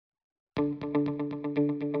Man,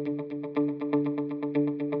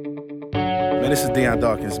 this is Deion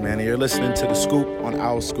Dawkins, man, and you're listening to The Scoop on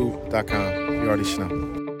OwlScoop.com. You already know.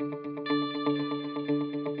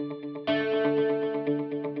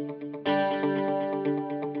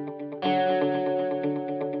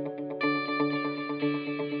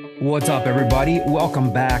 What's up, everybody?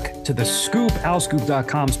 Welcome back to The Scoop,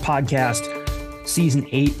 OwlScoop.com's podcast, Season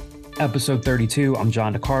 8, Episode 32. I'm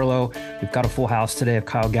John DeCarlo. We've got a full house today of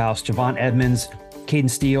Kyle Gauss, Javon Edmonds, Caden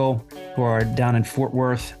Steele, who are down in Fort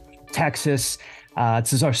Worth, Texas.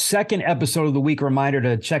 This is our second episode of the week. A reminder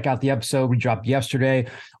to check out the episode we dropped yesterday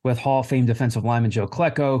with Hall of Fame defensive lineman Joe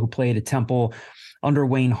Klecko, who played at Temple under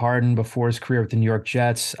Wayne Harden before his career with the New York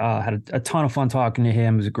Jets. Had a ton of fun talking to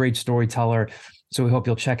him. He was a great storyteller. So we hope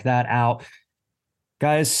you'll check that out.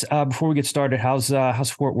 Guys, before we get started, how's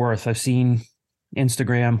Fort Worth? I've seen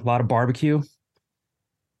Instagram, a lot of barbecue.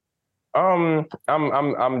 I'm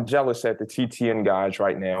jealous at the TTN guys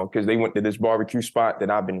right now because they went to this barbecue spot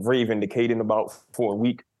that I've been raving to Caden about for a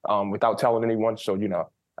week without telling anyone. So,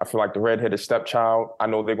 I feel like the redheaded stepchild. I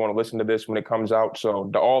know they're going to listen to this when it comes out. So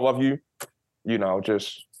to all of you,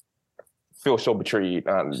 just feel so betrayed.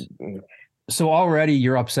 So already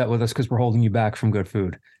you're upset with us because we're holding you back from good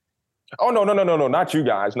food. Oh, no, not you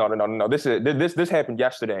guys. No. This happened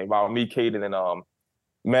yesterday while me, Caden, and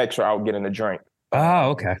Max are out getting a drink. Oh,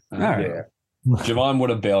 okay. All right. Yeah. Javon would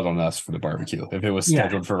have bailed on us for the barbecue if it was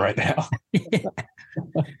scheduled for right now.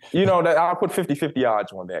 That I'll put 50-50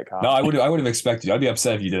 odds on that, Kyle. No, I would have expected you. I'd be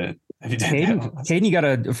upset if you didn't. Caden, you got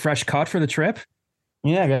a fresh cut for the trip?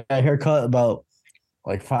 Yeah, I got a haircut about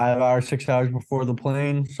 5 hours, 6 hours before the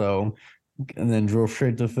plane. So, and then drove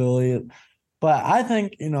straight to Philly. But I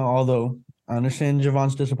think, although I understand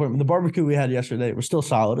Javon's disappointment, the barbecue we had yesterday was still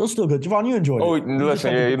solid. It was still good. Javon, you enjoyed it. Oh,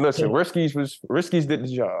 listen. Risky's did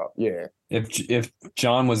the job. Yeah. If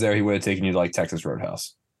John was there, he would have taken you to Texas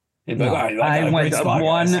Roadhouse. I went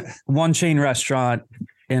to one chain restaurant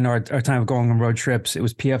in our time of going on road trips. It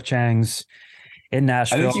was P.F. Chang's in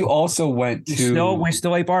Nashville. I think you also went to... We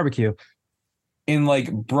still ate barbecue. In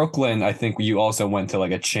Brooklyn, I think you also went to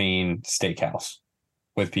a chain steakhouse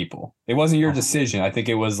with people. It wasn't your decision. I think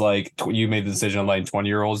it was you made the decision of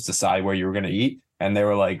 20-year-olds decide where you were going to eat. And they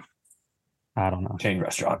were I don't know. Chain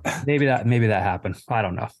restaurant. Maybe that happened. I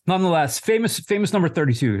don't know. Nonetheless, famous number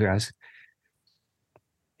 32, guys.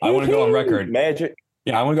 I want to go on record. Magic.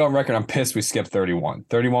 Yeah, I want to go on record. I'm pissed we skipped 31.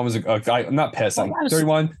 31 was I'm not pissed.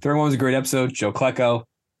 31 was a great episode. Joe Klecko.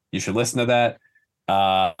 You should listen to that.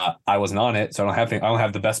 I wasn't on it, so I don't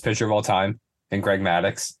have the best pitcher of all time in Greg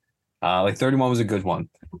Maddux. 31 was a good one.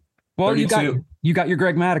 Well, you got your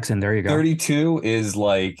Greg Maddux in. There you go. 32 is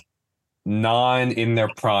non in their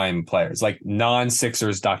prime players,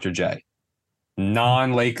 non-Sixers Dr. J,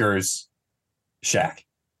 non-Lakers Shaq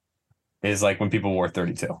is when people wore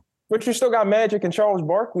 32. But you still got Magic and Charles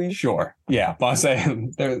Barkley. Sure. Yeah. But I'm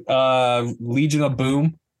saying Legion of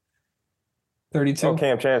Boom. 32. Oh,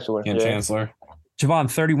 Cam Chancellor. Chancellor. Javon,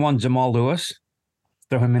 31, Jamal Lewis.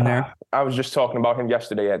 Throw him in there. I was just talking about him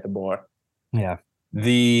yesterday at the bar. Yeah.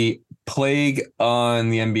 The plague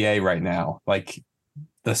on the NBA right now,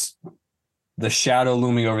 the shadow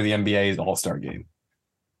looming over the NBA is All-Star game.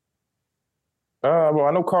 Well,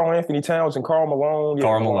 I know Karl Anthony Towns and Karl Malone.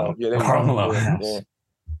 Karl Malone. Yeah, Karl Malone. Yes.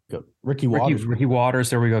 Yeah. Ricky Waters. Ricky Waters.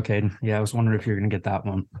 There we go, Caden. Yeah, I was wondering if you're going to get that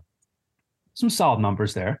one. Some solid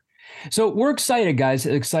numbers there. So we're excited, guys.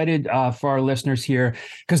 Excited for our listeners here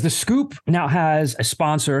because the Scoop now has a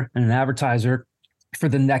sponsor and an advertiser for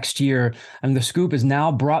the next year. And the Scoop is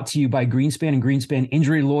now brought to you by Greenspan and Greenspan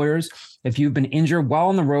Injury Lawyers. If you've been injured while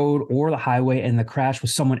on the road or the highway and the crash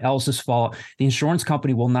was someone else's fault, the insurance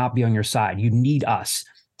company will not be on your side. You need us.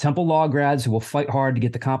 Temple Law grads who will fight hard to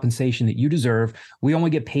get the compensation that you deserve. We only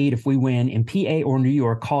get paid if we win. In PA or New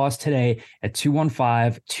York, call us today at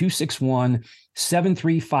 215-261-7359.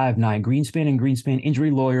 Greenspan and Greenspan Injury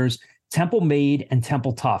Lawyers, Temple made and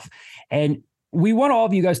Temple tough. And we want all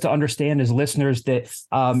of you guys to understand as listeners that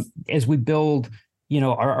as we build,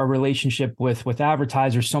 our relationship with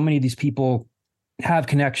advertisers, so many of these people have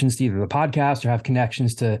connections to either the podcast or have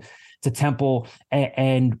connections to Temple.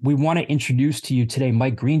 And we want to introduce to you today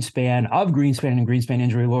Mike Greenspan of Greenspan and Greenspan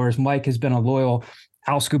Injury Lawyers. Mike has been a loyal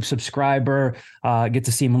OwlScoop subscriber, get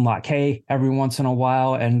to see him in Lot K every once in a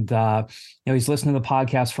while. And, he's listened to the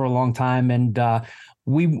podcast for a long time. And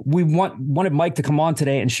we wanted Mike to come on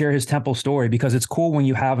today and share his Temple story because it's cool when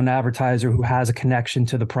you have an advertiser who has a connection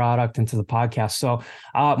to the product and to the podcast. So,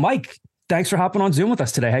 Mike, thanks for hopping on Zoom with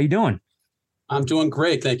us today. How you doing? I'm doing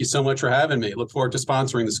great. Thank you so much for having me. Look forward to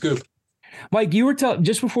sponsoring the Scoop. Mike, you were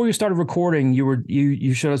just before you started recording,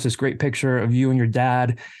 you showed us this great picture of you and your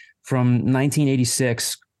dad from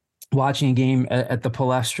 1986, watching a game at the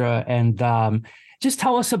Palestra, and just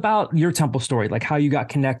tell us about your Temple story, like how you got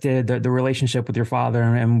connected, the relationship with your father,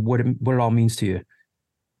 and what it all means to you.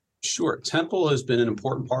 Sure. Temple has been an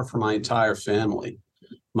important part for my entire family.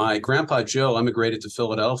 My grandpa Joe emigrated to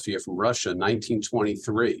Philadelphia from Russia in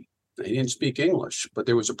 1923. He didn't speak English, but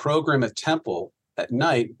there was a program at Temple at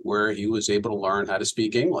night where he was able to learn how to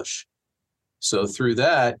speak English. So through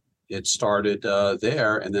that, it started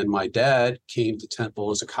there. And then my dad came to Temple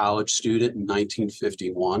as a college student in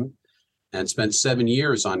 1951 and spent 7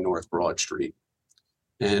 years on North Broad Street.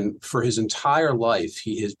 And for his entire life,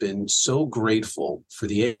 he has been so grateful for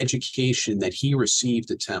the education that he received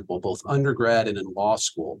at Temple, both undergrad and in law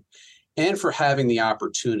school, and for having the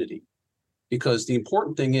opportunity. Because the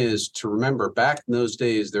important thing is to remember, back in those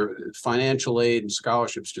days, financial aid and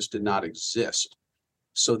scholarships just did not exist.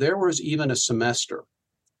 So there was even a semester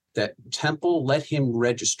that Temple let him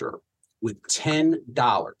register with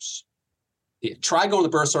 $10. Yeah, try going to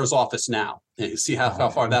the bursar's office now and see how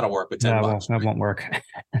far that'll work with $10. That won't work.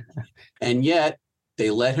 And yet they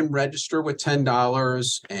let him register with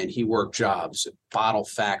 $10, and he worked jobs at bottle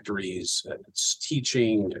factories,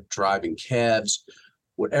 teaching, driving cabs,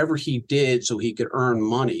 whatever he did so he could earn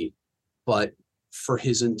money. But for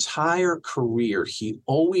his entire career, he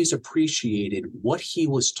always appreciated what he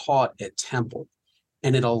was taught at Temple.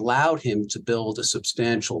 And it allowed him to build a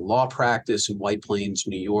substantial law practice in White Plains,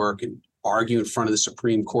 New York, and argue in front of the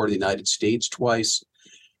Supreme Court of the United States twice.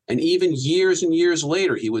 And even years and years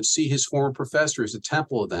later, he would see his former professors at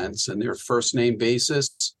Temple events and their first name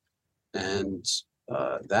basis. And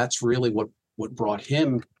that's really what brought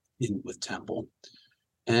him in with Temple.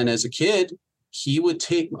 And as a kid, he would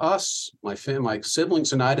take us, my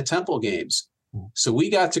siblings and I, to Temple games. So we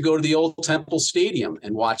got to go to the old Temple Stadium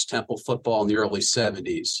and watch Temple football in the early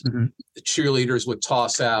 70s. Mm-hmm. The cheerleaders would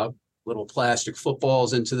toss out little plastic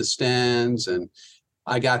footballs into the stands. And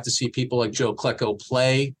I got to see people like Joe Klecko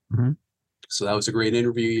play. Mm-hmm. So that was a great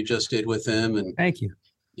interview you just did with him. And thank you.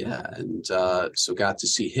 Yeah. And so got to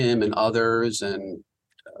see him and others. And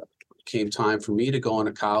came time for me to go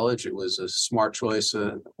into college. It was a smart choice.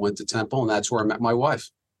 Went to Temple, and that's where I met my wife.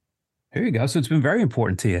 There you go. So it's been very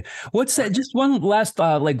important to you. What's that? Just one last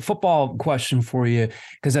football question for you,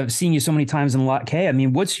 because I've seen you so many times in Lot K. I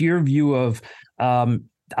mean, what's your view of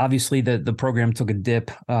obviously the program took a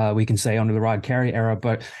dip, we can say, under the Rod Carey era,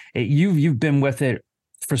 but you've been with it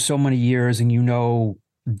for so many years, and you know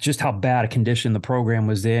just how bad a condition the program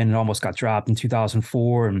was in. It almost got dropped in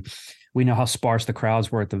 2004, and we know how sparse the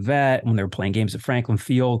crowds were at the Vet when they were playing games at Franklin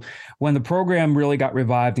Field. When the program really got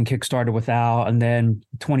revived and kickstarted with Al, and then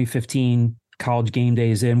 2015 College Game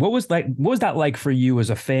Days in, what was that like for you as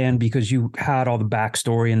a fan? Because you had all the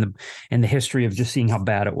backstory and the history of just seeing how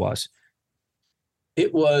bad it was.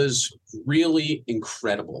 It was really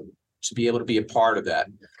incredible to be able to be a part of that.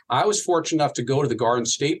 I was fortunate enough to go to the Garden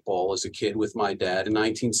State Bowl as a kid with my dad in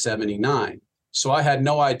 1979. So I had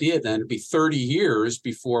no idea then it'd be 30 years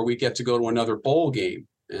before we get to go to another bowl game.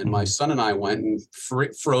 And my son and I went and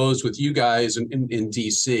froze with you guys in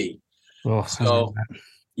DC. Oh, so,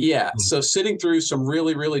 yeah. So sitting through some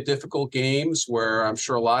really, really difficult games where I'm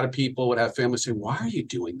sure a lot of people would have families say, why are you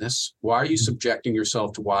doing this? Why are you subjecting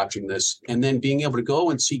yourself to watching this? And then being able to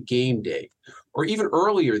go and see game day, or even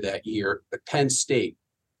earlier that year at Penn State.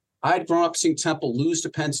 I had grown up seeing Temple lose to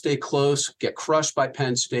Penn State close, get crushed by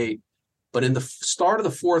Penn State. But in the start of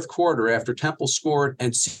the fourth quarter, after Temple scored,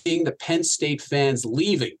 and seeing the Penn State fans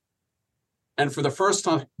leaving, and for the first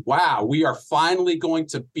time, wow, we are finally going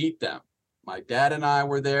to beat them. My dad and I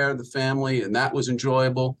were there, the family, and that was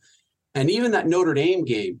enjoyable. And even that Notre Dame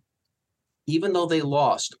game, even though they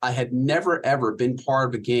lost, I had never, ever been part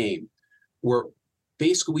of a game where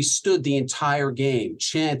basically we stood the entire game,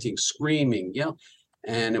 chanting, screaming,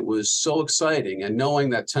 and it was so exciting. And knowing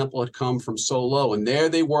that Temple had come from so low, and there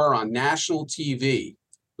they were on national TV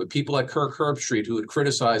with people like Kirk Herbstreit, who had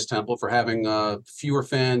criticized Temple for having fewer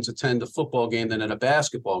fans attend a football game than at a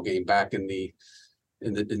basketball game back in the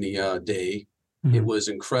day. Mm-hmm. It was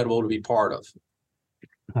incredible to be part of.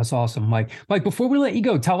 That's awesome, Mike. Mike, before we let you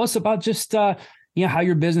go, tell us about just how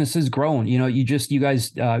your business has grown. You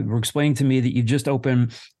guys were explaining to me that you just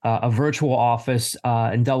opened a virtual office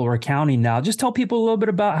in Delaware County now. Just tell people a little bit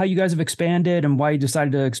about how you guys have expanded and why you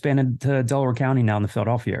decided to expand into Delaware County now in the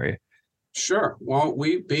Philadelphia area. Sure. Well,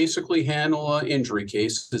 we basically handle injury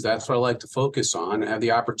cases. That's what I like to focus on. I have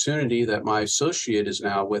the opportunity that my associate is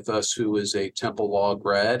now with us, who is a Temple Law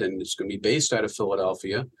grad and is going to be based out of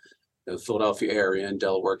Philadelphia, the Philadelphia area in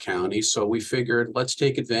Delaware County. So we figured, let's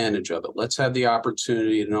take advantage of it. Let's have the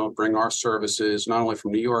opportunity to bring our services, not only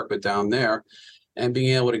from New York, but down there. and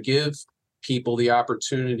being able to give people the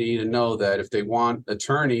opportunity to know that if they want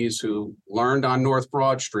attorneys who learned on North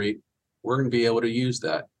Broad Street, we're going to be able to use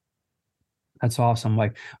that. That's awesome.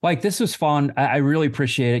 Like this was fun. I really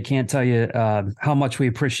appreciate it. Can't tell you how much we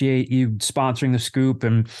appreciate you sponsoring the Scoop.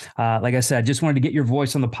 And like I said, just wanted to get your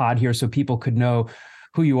voice on the pod here so people could know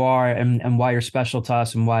who you are and why you're special to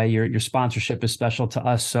us and why your sponsorship is special to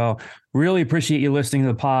us. So really appreciate you listening to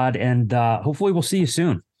the pod, and hopefully we'll see you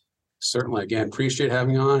soon. Certainly. Again, appreciate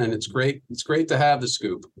having you on, and it's great. It's great to have the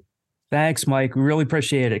Scoop. Thanks, Mike. We really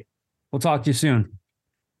appreciate it. We'll talk to you soon.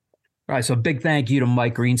 All right. So a big thank you to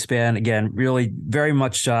Mike Greenspan. Again, really very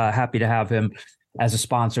much happy to have him as a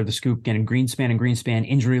sponsor of the Scoop. Again, Greenspan and Greenspan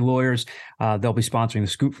Injury Lawyers. They'll be sponsoring the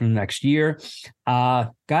Scoop from next year.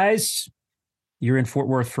 Guys, you're in Fort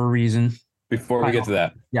Worth for a reason. Before we get to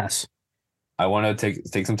that, yes, I want to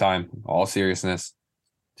take some time, all seriousness,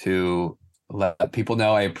 to let people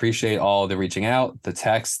know I appreciate all the reaching out, the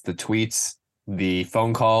texts, the tweets, the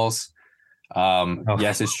phone calls.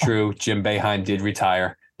 Yes, it's true. Jim Boeheim did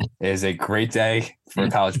retire. It is a great day for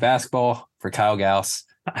college basketball, for Kyle Gauss.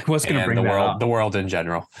 I was going to bring the world in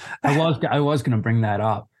general. I was going to bring that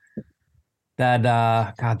up.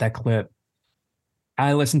 That clip.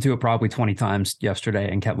 I listened to it probably 20 times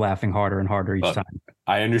yesterday and kept laughing harder and harder each time.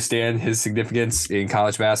 I understand his significance in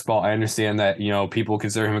college basketball. I understand that, people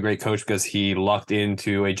consider him a great coach because he lucked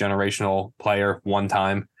into a generational player one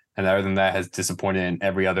time. And other than that, has disappointed in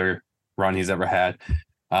every other run he's ever had.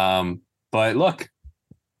 But look,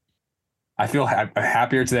 I feel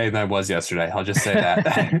happier today than I was yesterday. I'll just say that.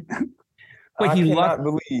 I cannot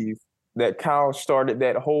believe that Kyle started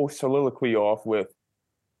that whole soliloquy off with,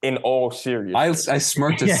 in all seriousness. I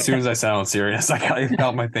smirked as soon as I sounded serious. I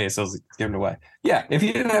felt my face. I was giving away. Yeah, if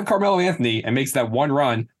you didn't have Carmelo Anthony and makes that one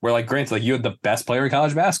run where, granted, you had the best player in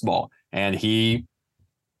college basketball, and he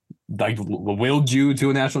willed you to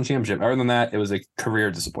a national championship. Other than that, it was a career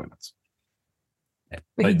disappointment.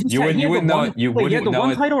 But you wouldn't know it. You wouldn't know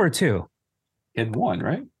one it. title or two? He had one,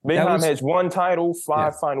 right? Boeheim has one title,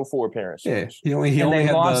 5 Final Four appearances. Yeah, he only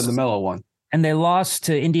had the Melo one. And they lost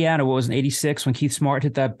to Indiana. What was in '86 when Keith Smart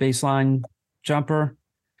hit that baseline jumper?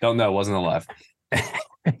 Don't know. Wasn't alive.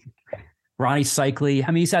 Ronnie Cycli.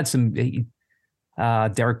 I mean, he's had some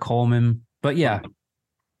Derek Coleman, but yeah.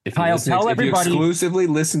 If you exclusively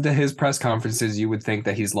listen to his press conferences, you would think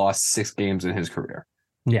that he's lost 6 games in his career.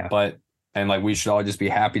 Yeah. We should all just be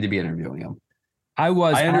happy to be interviewing him. I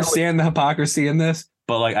understand the hypocrisy in this,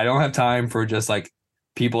 but I don't have time for just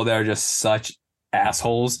people that are just such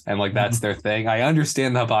assholes and that's their thing. I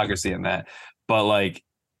understand the hypocrisy in that, but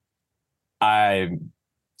I'm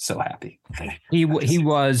so happy. He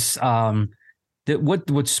was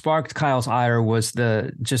what sparked Kyle's ire was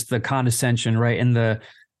the condescension, right? In the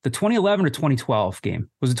 2011 or 2012 game.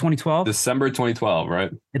 Was it 2012? December 2012,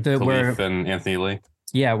 right? Khalif and Anthony Lee.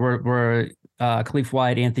 Yeah, where Khalif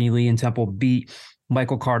White, Anthony Lee, and Temple beat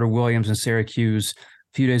Michael Carter Williams in Syracuse a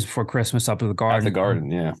few days before Christmas up at the Garden. At the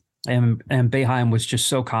Garden, yeah. And Boeheim was just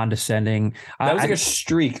so condescending. That was a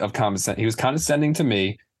streak of condescending. He was condescending to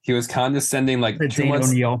me. He was condescending too much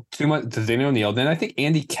to Daniel O'Neal. Then I think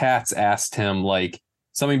Andy Katz asked him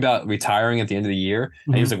something about retiring at the end of the year.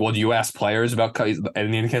 Mm-hmm. And he was like, well, do you ask players about? And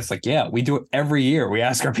Andy Katz yeah, we do it every year. We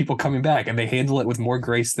ask our people coming back, and they handle it with more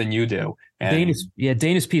grace than you do. And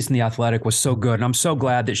Dana's piece in The Athletic was so good. And I'm so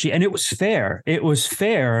glad that and it was fair. It was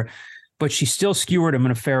fair, but she still skewered him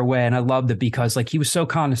in a fair way. And I loved it because he was so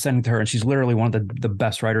condescending to her, and she's literally one of the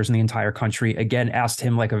best writers in the entire country. Again, asked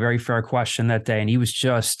him a very fair question that day. And he was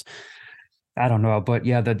just, I don't know. But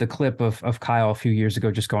yeah, the clip of Kyle a few years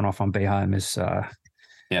ago just going off on Boeheim is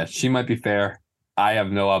yeah, she might be fair. I have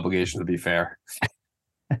no obligation to be fair.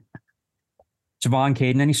 Javon,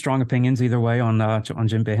 Caden, any strong opinions either way on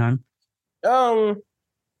Jim Boeheim?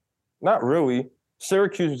 Not really.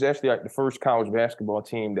 Syracuse was actually the first college basketball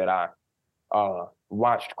team that I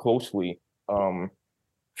watched closely.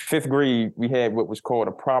 5th grade, we had what was called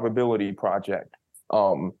a probability project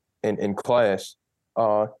in class.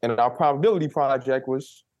 And our probability project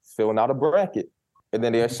was filling out a bracket. And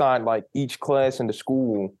then they assigned each class in the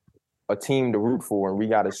school a team to root for, and we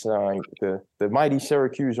got assigned the mighty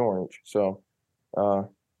Syracuse Orange. So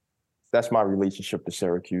that's my relationship to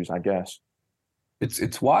Syracuse, I guess.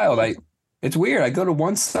 It's wild. It's weird. I go to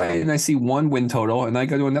one site and I see one win total, and I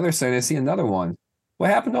go to another site and I see another one.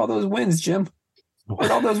 What happened to all those wins, Jim? Where'd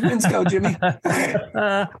all those wins go, Jimmy?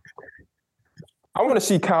 I want to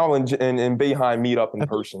see Kyle and Boeheim meet up in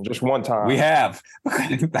person just one time. We have.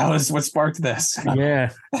 That was what sparked this. Yeah.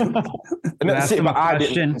 And that's it, but I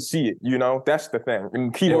didn't see it, That's the thing.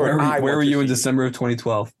 And where were you in December of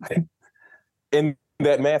 2012? In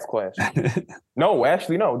that math class. No,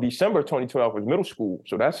 actually, no. December 2012 was middle school,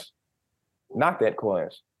 so that's not that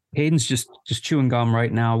class. Hayden's just chewing gum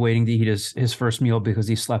right now, waiting to eat his first meal because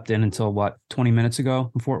he slept in until 20 minutes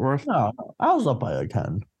ago in Fort Worth. No, I was up by like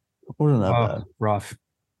 10. It wasn't that bad. Rough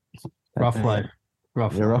Yeah. life.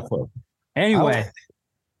 Rough life.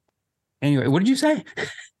 Anyway, what did you say?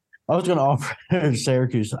 I was going to offer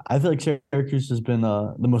Syracuse. I feel like Syracuse has been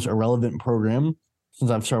the most irrelevant program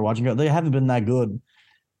since I've started watching it. They haven't been that good.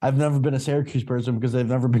 I've never been a Syracuse person because they've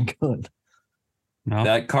never been good. No.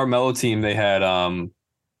 That Carmelo team they had,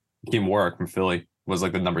 Team Work from Philly was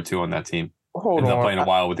like the number 2 on that team. Hold Ended on. up playing a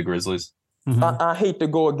while with the Grizzlies. Mhm. I hate to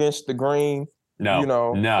go against the grain. No,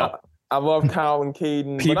 no. I love Kyle and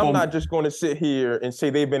Caden, but People- I'm not just going to sit here and say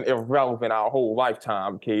they've been irrelevant our whole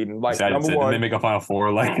lifetime, Caden. Like, Excited number to- one, they make a Final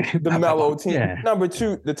Four. Like the Melo team. Yeah. Number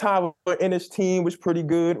 2, the Tyler Ennis team was pretty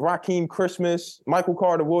good. Raheem Christmas, Michael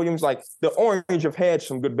Carter Williams. Like, the Orange have had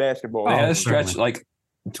some good basketball. they had a certainly. stretch like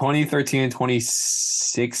 2013 and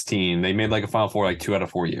 2016. They made like a Final Four like 2 out of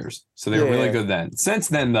 4 years. So they were really Yeah. good then. Since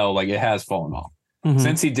then, though, like it has fallen off. Mhm.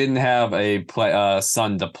 Since he didn't have a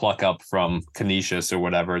son to pluck up from Canisius or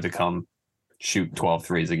whatever to come shoot 12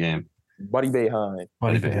 threes a game. Buddy Boeheim.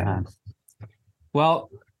 Buddy Boeheim.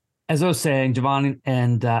 Well, as I was saying, Javon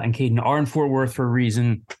and Caden are in Fort Worth for a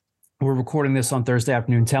reason. We're recording this on Thursday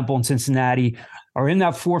afternoon. Temple and Cincinnati are in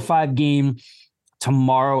that 4-5 game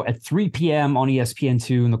tomorrow at 3 p.m. on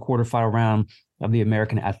ESPN2 in the quarterfinal round of the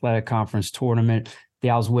American Athletic Conference tournament. The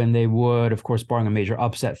Owls win, they would, of course, barring a major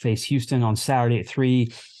upset, face Houston on Saturday at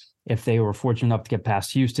 3. If they were fortunate enough to get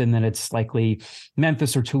past Houston, then it's likely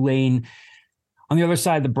Memphis or Tulane. On the other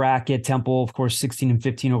side of the bracket, Temple, of course,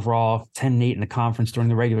 16-15 overall, 10-8 in the conference during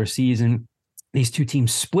the regular season. These two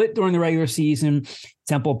teams split during the regular season.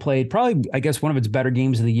 Temple played probably, I guess, one of its better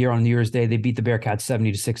games of the year on New Year's Day. They beat the Bearcats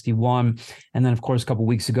 70-61. And then, of course, a couple of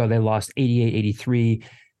weeks ago, they lost 88-83,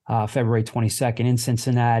 February 22nd in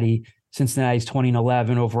Cincinnati. Cincinnati's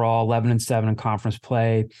 20-11 overall, 11-7 in conference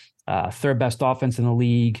play, third best offense in the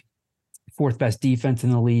league, fourth best defense in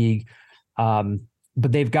the league. But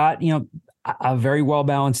they've got, a very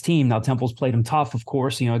well-balanced team. Now, Temple's played them tough, of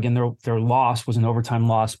course. Again, their loss was an overtime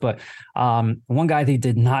loss. But one guy they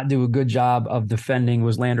did not do a good job of defending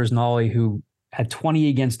was Landers Nolly, who had 20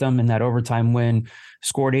 against them in that overtime win,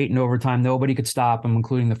 scored 8 in overtime. Nobody could stop him,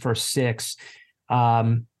 including the first 6.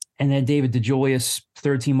 And then David DeJulius,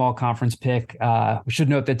 third-team all-conference pick. We should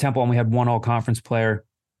note that Temple only had one all-conference player,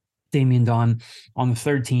 Damian Dunn, on the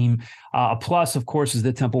third team. A plus, of course, is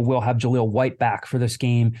that Temple will have Jaleel White back for this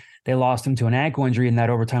game. They lost him to an ankle injury in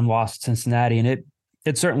that overtime loss at Cincinnati, and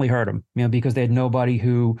it certainly hurt him, because they had nobody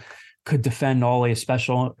who could defend Ollie,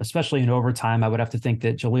 especially in overtime. I would have to think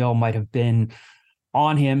that Jaleel might have been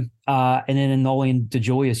on him. And then in Nolly and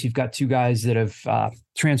DeJulius, you've got two guys that have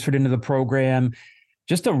transferred into the program.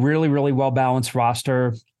 Just a really, really well-balanced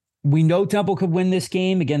roster. We know Temple could win this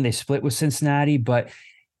game. Again, they split with Cincinnati, but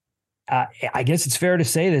I guess it's fair to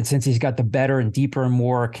say that since he's got the better and deeper and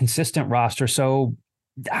more consistent roster. So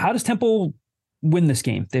how does Temple win this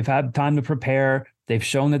game? They've had time to prepare. They've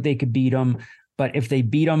shown that they could beat them. But if they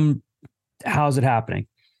beat them, how's it happening?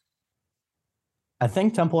 I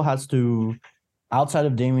think Temple has to, outside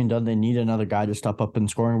of Damian Dunn, they need another guy to step up in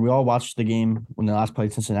scoring. We all watched the game when they last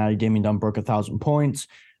played Cincinnati. Damian Dunn broke 1,000 points.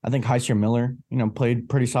 I think Hysier Miller, played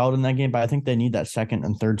pretty solid in that game, but I think they need that second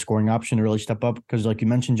and third scoring option to really step up because, like you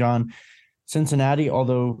mentioned, John, Cincinnati,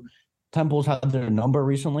 although Temple's had their number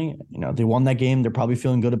recently, they won that game. They're probably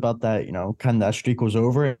feeling good about that, kind of that streak was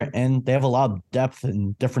over, and they have a lot of depth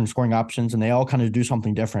and different scoring options, and they all kind of do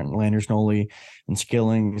something different. Landers Nolly and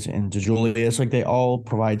Skillings and DeJulius, like they all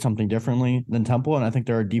provide something differently than Temple, and I think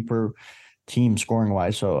they're a deeper team scoring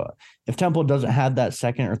wise. So if Temple doesn't have that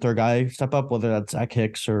second or third guy step up, whether that's Zach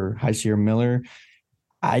Hicks or Hysier Miller,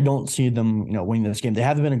 I don't see them, winning this game. They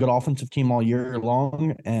haven't been a good offensive team all year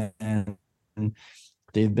long, and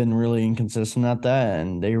they've been really inconsistent at that,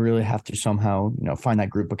 and they really have to somehow, find that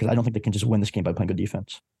group because I don't think they can just win this game by playing good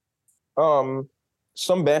defense.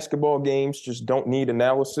 Some basketball games just don't need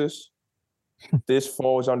analysis. This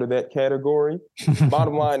falls under that category.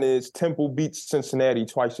 Bottom line is Temple beats Cincinnati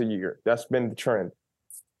twice a year. That's been the trend.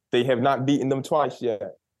 They have not beaten them twice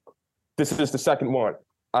yet. This is the second one.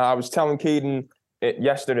 I was telling Caden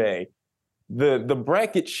yesterday, the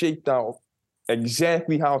bracket shaped out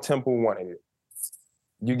exactly how Temple wanted it.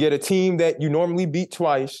 You get a team that you normally beat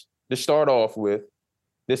twice to start off with.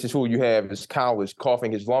 This is who you have. Is Kyle is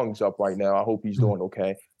coughing his lungs up right now. I hope he's doing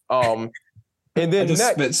okay. And then I just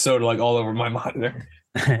next, spit soda like all over my monitor.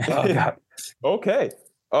 Oh, God. Okay.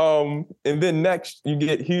 And then next you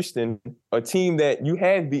get Houston, a team that you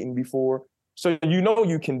have beaten before. So you know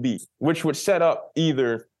you can beat, which would set up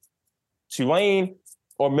either Tulane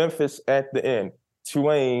or Memphis at the end.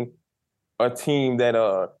 Tulane, a team that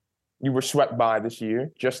you were swept by this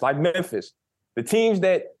year, just like Memphis. The teams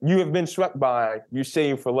that you have been swept by, you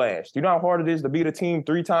save for last. You know how hard it is to beat a team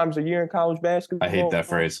 3 times a year in college basketball? I hate that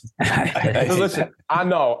phrase. Listen, I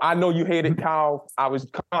know you hate it, Kyle. I was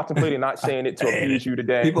contemplating not saying it to appease you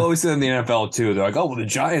today. People always say in the NFL too. They're like, "Oh, well, the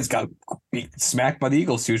Giants got smacked by the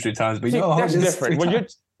Eagles 2 straight times." But that's different.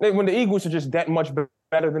 When the Eagles are just that much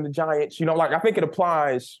better than the Giants, like I think it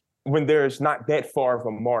applies when there's not that far of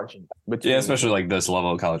a margin. Yeah, especially like this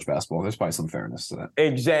level of college basketball. There's probably some fairness to that.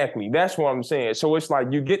 Exactly. That's what I'm saying. So it's like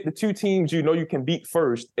you get the 2 teams you know you can beat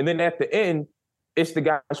first, and then at the end, it's the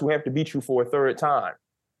guys who have to beat you for a third time.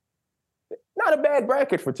 Not a bad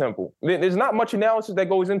bracket for Temple. There's not much analysis that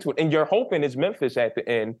goes into it. And you're hoping it's Memphis at the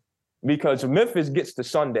end, because if Memphis gets to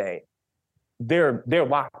Sunday, they're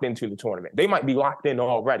locked into the tournament. They might be locked in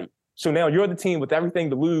already. So now you're the team with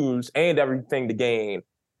everything to lose and everything to gain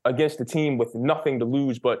against the team with nothing to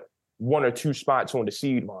lose but 1 or 2 spots on the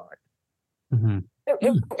seed line. Mm-hmm.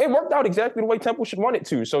 It worked out exactly the way Temple should want it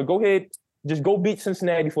to. So go ahead, just go beat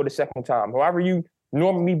Cincinnati for the second time. However you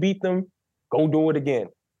normally beat them, go do it again.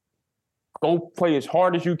 Go play as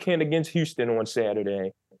hard as you can against Houston on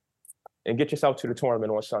Saturday and get yourself to the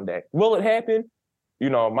tournament on Sunday. Will it happen?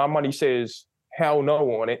 My money says hell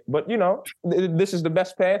no on it. But, this is the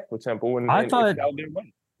best path for Temple. And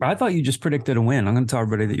I thought you just predicted a win. I'm going to tell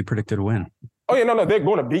everybody that you predicted a win. Oh, yeah, no, they're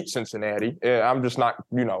going to beat Cincinnati. I'm just not,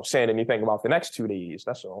 saying anything about the next 2 days.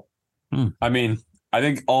 That's all. I mean, I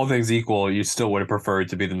think all things equal, you still would have preferred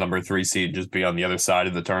to be the number 3 seed, just be on the other side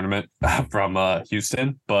of the tournament from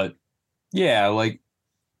Houston. But yeah, like,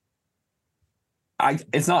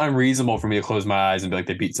 it's not unreasonable for me to close my eyes and be like,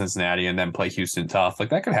 they beat Cincinnati and then play Houston tough. Like,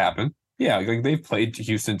 that could happen. Yeah, like they've played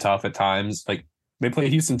Houston tough at times. Like, they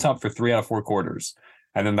played Houston tough for 3 out of 4 quarters.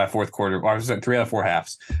 And then that fourth quarter, I was at 3 out of 4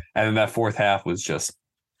 halves. And then that fourth half was just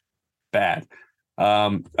bad.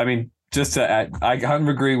 I mean, just to add, I kind of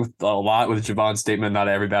agree with a lot with Javon's statement. Not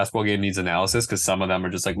every basketball game needs analysis, because some of them are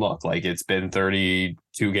just like, look, like it's been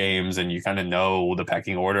 32 games and you kind of know the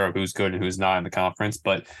pecking order of who's good and who's not in the conference.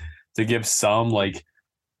 But to give some, like,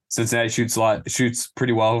 Cincinnati shoots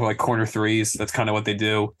pretty well, like corner threes. That's kind of what they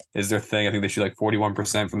do, is their thing. I think they shoot like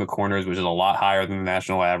 41% from the corners, which is a lot higher than the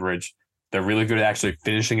national average. They're really good at actually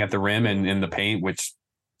finishing at the rim and in the paint, which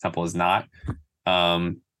Temple is not.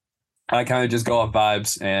 I kind of just go off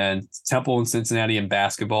vibes. And Temple and Cincinnati in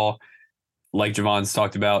basketball, like Javon's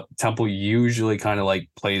talked about, Temple usually kind of like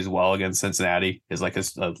plays well against Cincinnati. Is like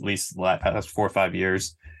at least last 4 or 5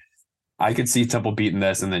 years. I could see Temple beating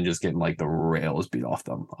this and then just getting like the rails beat off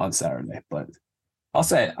them on Saturday. But I'll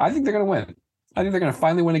say it, I think they're going to win. I think they're going to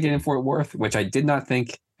finally win again in Fort Worth, which I did not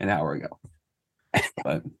think an hour ago.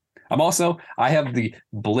 But I have the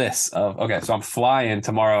bliss of, so I'm flying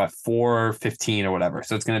tomorrow at 4:15 or whatever.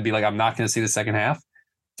 So it's going to be like, I'm not going to see the second half.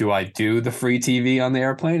 Do I do the free TV on the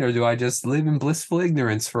airplane, or do I just live in blissful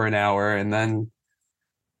ignorance for an hour and then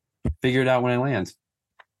figure it out when I land?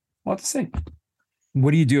 We'll have to see.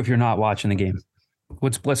 What do you do if you're not watching the game?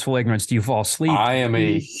 What's blissful ignorance? Do you fall asleep? I am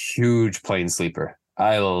a huge plane sleeper.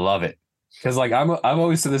 I love it. Because like I've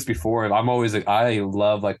always said this before, and I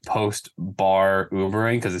love like post bar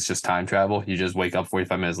Ubering, because it's just time travel. You just wake up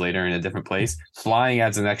 45 minutes later in a different place. Flying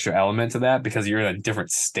adds an extra element to that, because you're in a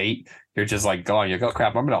different state. You're just like going, you go,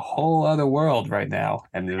 crap, I'm in a whole other world right now.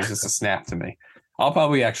 And it was just a snap to me. I'll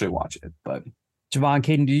probably actually watch it. But Javon,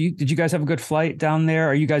 Caden, did you guys have a good flight down there?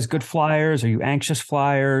 Are you guys good flyers? Are you anxious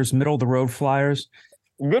flyers? Middle of the road flyers?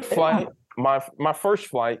 Good flight. My first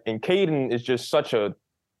flight, and Caden is just such a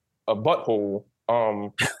butthole.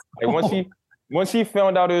 Like once he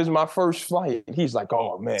found out it was my first flight, he's like,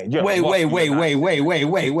 "Oh man,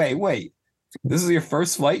 wait! This is your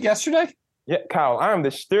first flight yesterday?" Yeah, Kyle, I am the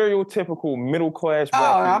stereotypical middle class. Oh,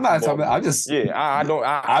 I'm not talking about.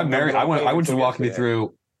 I want you to walk me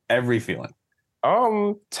through every feeling.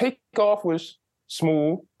 Takeoff was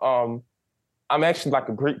smooth. I'm actually like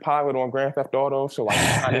a great pilot on Grand Theft Auto, so like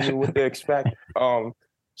I kind of knew what to expect.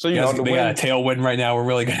 So they got a tailwind right now. We're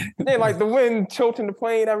really good. Yeah, like the wind tilting the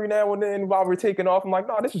plane every now and then while we're taking off. I'm like,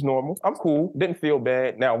 no, this is normal. I'm cool. Didn't feel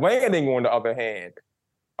bad. Now landing, on the other hand,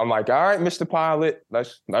 I'm like, all right, Mr. Pilot,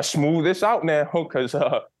 let's smooth this out now, because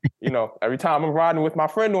every time I'm riding with my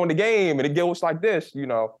friend on the game and it goes like this,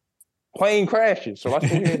 plane crashes. So let's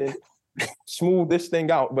go ahead and smooth this thing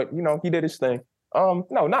out. But he did his thing. No,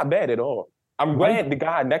 not bad at all. I'm glad the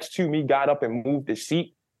guy next to me got up and moved his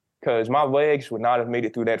seat, because my legs would not have made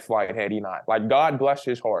it through that flight had he not. Like, God bless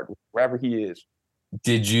his heart, wherever he is.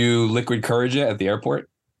 Did you liquid courage it at the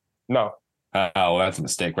airport? No. Oh, well, that's a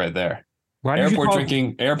mistake right there.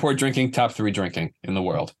 Airport drinking, top 3 drinking in the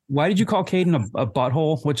world. Why did you call Caden a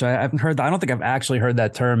butthole? Which I haven't heard. I don't think I've actually heard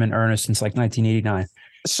that term in earnest since like 1989.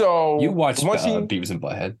 So you watched Beavis and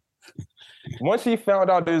Butthead. Once he found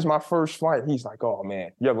out it was my first flight, he's like, "Oh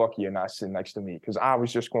man, you're lucky you're not sitting next to me because I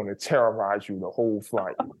was just going to terrorize you the whole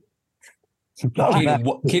flight."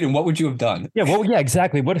 Caden, what would you have done? Yeah,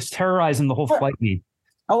 exactly. What does terrorizing the whole flight mean?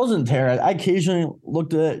 I wasn't terrorized. I occasionally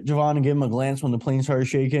looked at Javon and gave him a glance when the plane started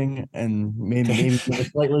shaking and maybe a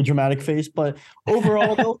slightly dramatic face. But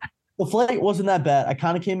overall, though, the flight wasn't that bad. I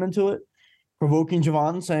kind of came into it provoking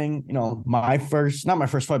Javon, saying, not my first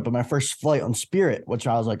flight, but my first flight on Spirit, which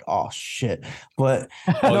I was like, oh, shit. But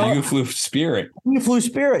you flew Spirit. You flew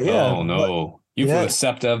Spirit, yeah. Oh, no. You flew the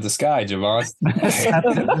scepter of the sky, Javon.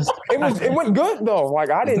 It went good though. Like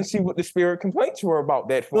I didn't see what the Spirit complaints were about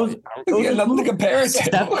that flight. Nothing to compare it to.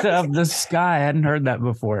 Scepter of the sky. I hadn't heard that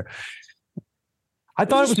before. I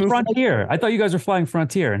thought it was Frontier. I thought you guys were flying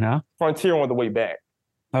Frontier. No, Frontier on the way back.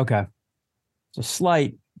 Okay, so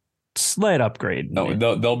slight upgrade. No,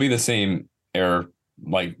 they'll be the same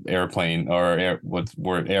airplane or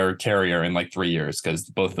air carrier in like 3 years because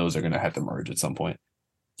both those are going to have to merge at some point.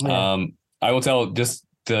 Yeah. I will tell, just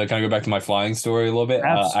to kind of go back to my flying story a little bit.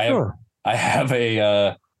 I have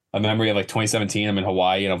a memory of like 2017. I'm in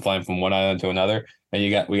Hawaii and I'm flying from one island to another, and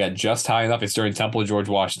we got just high enough. It's during Temple of George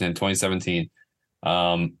Washington, 2017.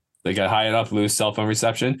 They got high enough, lose cell phone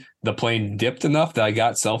reception. The plane dipped enough that I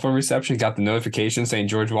got cell phone reception, got the notification saying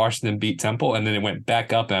George Washington beat Temple, and then it went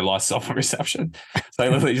back up and I lost cell phone reception. So I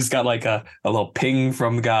literally just got like a little ping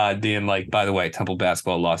from God being like, by the way, Temple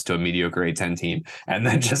basketball lost to a mediocre A-10 team, and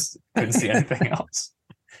then just couldn't see anything else.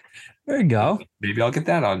 There you go. Maybe I'll get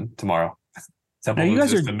that on tomorrow. Temple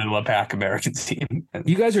is just the middle of pack American team.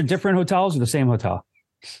 You guys are different hotels or the same hotel?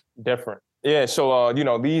 Different. Yeah, so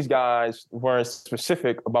these guys weren't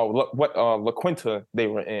specific about what La Quinta they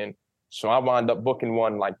were in. So I wound up booking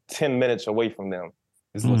one like 10 minutes away from them.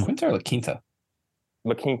 Is it La Quinta or La Quinta?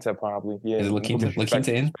 La Quinta, probably. Yeah. Is it La Quinta? La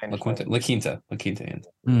Quinta in? La Quinta. La Quinta. La Quinta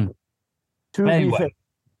in. Anyway.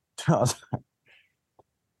 What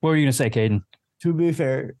were you gonna say, Caden? To be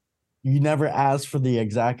fair, you never asked for the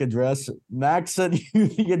exact address. Max sent you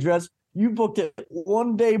the address. You booked it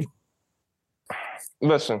one day.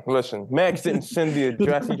 Listen. Max didn't send the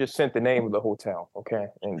address. He just sent the name of the hotel, okay?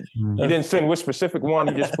 And he didn't send which specific one.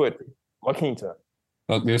 He just put La Quinta.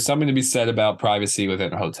 Look, there's something to be said about privacy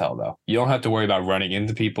within a hotel, though. You don't have to worry about running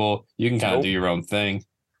into people. You can kind of do your own thing.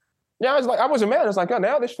 Yeah, I wasn't mad. It's like, oh,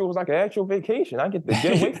 now this feels like an actual vacation. I get to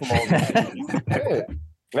get away from all this. Yeah.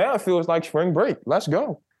 Now it feels like spring break. Let's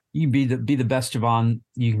go. You be the best Javon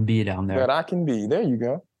you can be down there. That I can be. There you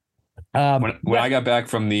go. When I got back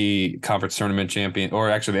from the conference tournament champion, or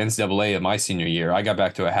actually the NCAA of my senior year, I got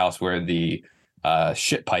back to a house where the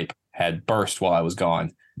shit pipe had burst while I was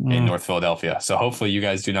gone in North Philadelphia. So hopefully you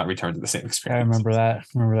guys do not return to the same experience. I remember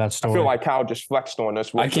that story. I feel like Kyle just flexed on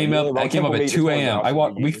us. I came up at 2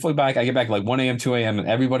 a.m. We flew back. I get back like 1 a.m., 2 a.m. and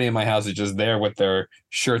everybody in my house is just there with their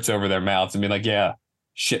shirts over their mouths and be like, yeah,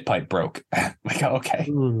 shit pipe broke. Like, okay,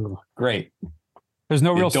 great. There's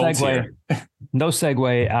no real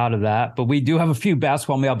segue out of that, but we do have a few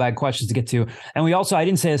basketball mailbag questions to get to. And we also, I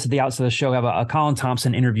didn't say this at the outset of the show, have a Colin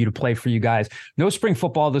Thompson interview to play for you guys. No spring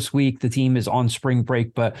football this week. The team is on spring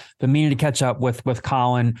break, but been meaning to catch up with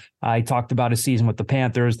Colin. He talked about his season with the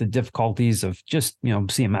Panthers, the difficulties of just,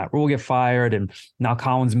 seeing Matt Rule get fired, and now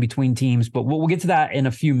Colin's in between teams. But we'll get to that in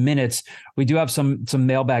a few minutes. We do have some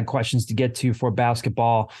mailbag questions to get to for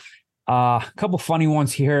basketball. A couple funny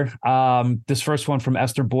ones here. This first one from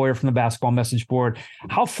Esther Boyer from the basketball message board.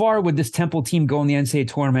 How far would this Temple team go in the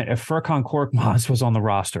NCAA tournament if Furkan Korkmaz was on the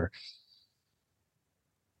roster?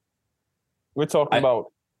 We're talking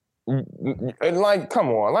about, like, come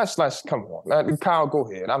on, let's come on. Kyle,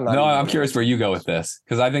 go ahead. I'm curious where you go with this,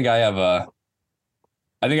 because I think I have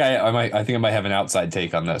I might have an outside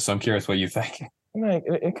take on this. So I'm curious what you think. Man,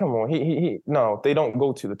 come on. No, they don't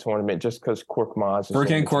go to the tournament just because Korkmaz is.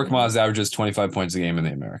 Furkan Korkmaz averages 25 points a game in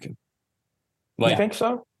the American. You think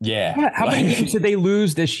so? Yeah. How many games did they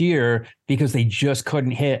lose this year because they just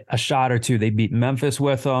couldn't hit a shot or two? They beat Memphis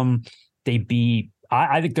with them. They beat,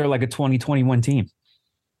 I think they're like a 20-21 team.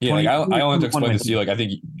 Yeah, I don't have to explain this to you. Like, I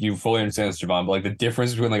think you fully understand this, Javon, but like the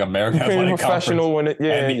difference between like American Athletic Conference and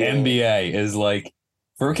the NBA is like,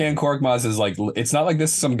 Furkan Korkmaz is like, it's not like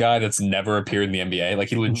this is some guy that's never appeared in the NBA. Like,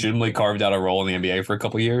 he legitimately carved out a role in the NBA for a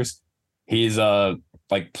couple of years. He's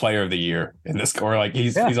like player of the year in this, or like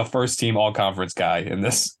he's a first team all conference guy in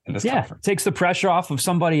this conference. Takes the pressure off of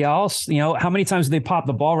somebody else. How many times do they pop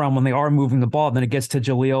the ball around when they are moving the ball? Then it gets to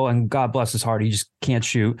Jaleel, and God bless his heart, he just can't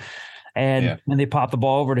shoot. and they pop the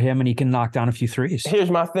ball over to him and he can knock down a few threes.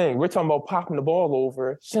 Here's my thing. We're talking about popping the ball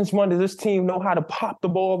over. Since when does this team know how to pop the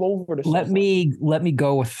ball over? Let me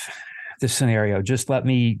go with this scenario. Just let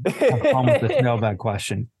me have fun with this mailbag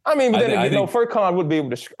question. I mean, but Furkan would be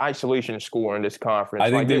able to isolation score in this conference.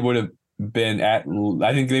 I think they would have been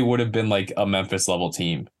I think they would have been like a Memphis level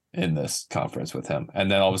team in this conference with him.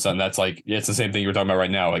 And then all of a sudden that's like, it's the same thing you're talking about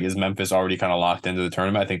right now. Like, is Memphis already kind of locked into the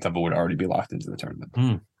tournament? I think Temple would already be locked into the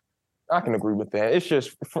tournament. I can agree with that. It's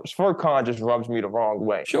just Furkan just rubs me the wrong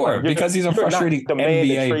way. Sure, like, because he's a frustrating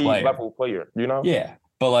NBA player. Level player, you know? Yeah.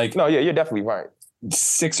 But like, no, yeah, you're definitely right.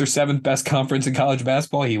 6th or 7th best conference in college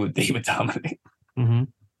basketball, he would dominate.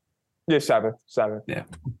 Yeah, 7. Yeah.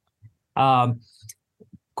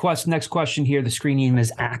 Next question here. The screen name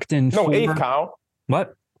is Acton. No, 8th, Kyle.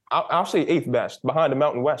 What? I'll say 8th best, behind the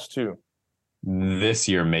Mountain West too. This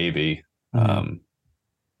year, maybe.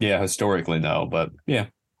 Yeah, historically, no, but yeah.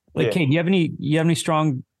 Kate, you have any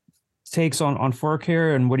strong takes on Furk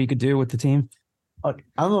here and what he could do with the team? I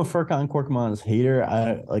don't know if Furkan Korkmaz is a hater.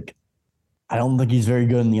 I don't think he's very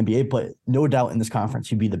good in the NBA, but no doubt in this conference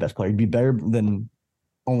he'd be the best player. He'd be better than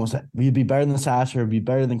Sasser. He'd be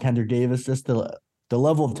better than Kendrick Davis. Just the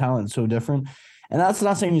level of talent is so different. And that's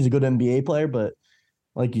not saying he's a good NBA player, but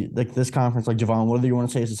like this conference, like Javon, whether you want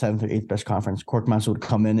to say it's the 7th or 8th best conference, Korkmaz would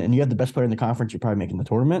come in, and you have the best player in the conference, you're probably making the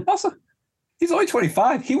tournament. Also, he's only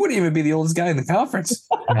 25. He wouldn't even be the oldest guy in the conference.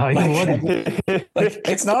 No, he wouldn't.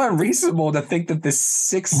 It's not unreasonable to think that this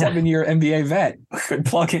 6-7 year NBA vet could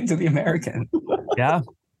plug into the American. Yeah.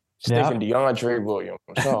 Sticking DeAndre Williams.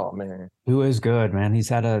 Oh man. Who is good, man. He's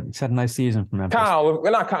had a nice season for Memphis.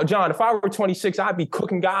 John, if I were 26, I'd be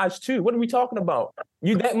cooking guys too. What are we talking about?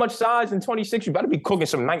 You that much size in 26, you better be cooking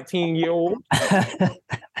some 19-year-old.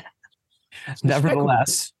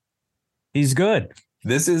 Nevertheless, he's good.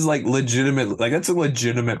 This is like legitimate. Like, that's a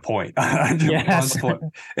legitimate point. Yes.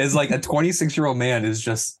 It's like a 26-year-old man is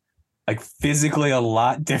just like physically a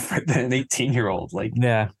lot different than an 18-year-old. Like,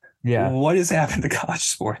 yeah. What has happened to college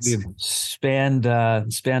sports? We've spanned a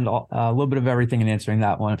little bit of everything in answering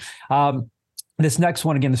that one. This next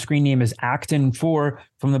one, again, the screen name is Acton4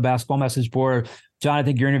 from the basketball message board. John, I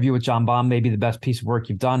think your interview with John Baum may be the best piece of work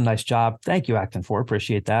you've done. Nice job. Thank you, Acton4.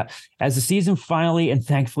 Appreciate that. As the season finally and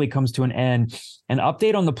thankfully comes to an end, an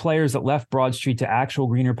update on the players that left Broad Street to actual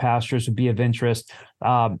greener pastures would be of interest.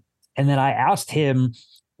 And then I asked him,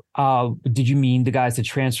 did you mean the guys that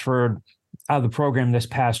transferred out of the program this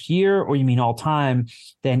past year, or you mean all time?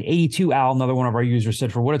 Then 82 Al, another one of our users,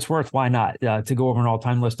 said, for what it's worth, why not? To go over an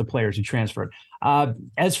all-time list of players who transferred.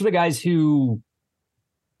 As for the guys who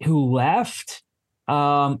left,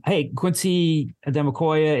 hey, Quincy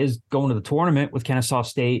Ademakoya is going to the tournament with Kennesaw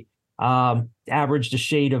State. Averaged a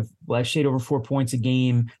shade over 4 points a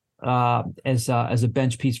game as a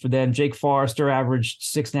bench piece for them. Jake Forrester averaged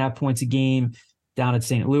 6.5 points a game down at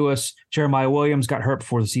St. Louis. Jeremiah Williams got hurt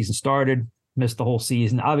before the season started, missed the whole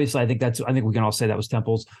season. Obviously, I think we can all say that was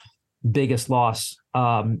Temple's biggest loss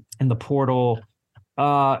in the portal.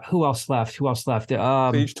 Who else left? Sage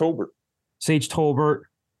Tolbert,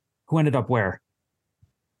 who ended up where?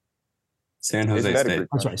 San Jose State.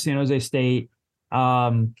 That's right, San Jose State. They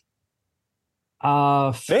had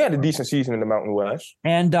a decent season in the Mountain West.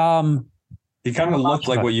 And he kind of looked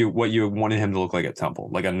like what you wanted him to look like at Temple,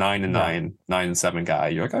 like a 9-9, 9-7 guy.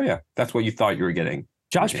 You're like, oh yeah, that's what you thought you were getting.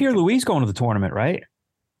 Josh Pierre-Louis going to the tournament, right?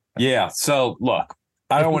 Yeah. So look,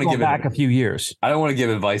 I don't want to give back a few years. I don't want to give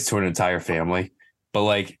advice to an entire family, but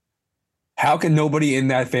like, how can nobody in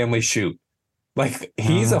that family shoot? Like,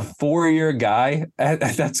 he's a 4-year guy at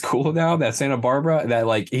that school now, that Santa Barbara, that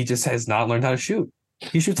like he just has not learned how to shoot.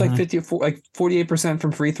 He shoots like 48%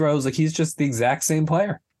 from free throws. Like, he's just the exact same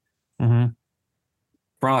player.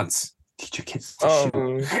 Franz, teach your kids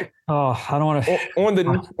to shoot. Oh, I don't want to. On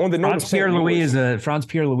the Franz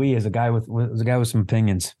Pierre-Louis is a guy with some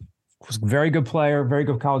opinions. Was a very good player, very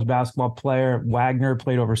good college basketball player. Wagner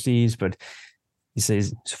played overseas, but he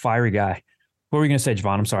says he's a fiery guy. What were you going to say,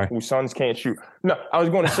 Javon? I'm sorry. Whose sons can't shoot. No, I was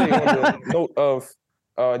going to say on the note of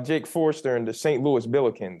Jake Forrester and the St. Louis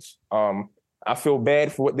Billikens. I feel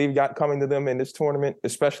bad for what they've got coming to them in this tournament,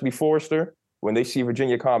 especially Forrester, when they see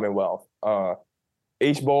Virginia Commonwealth.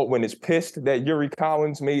 H. Baldwin is pissed that Yuri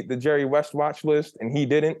Collins made the Jerry West watch list and he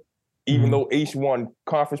didn't, even though H won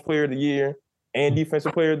Conference Player of the Year and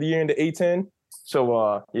Defensive Player of the Year in the A-10.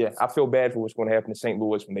 So, I feel bad for what's going to happen to St.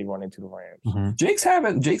 Louis when they run into the Rams.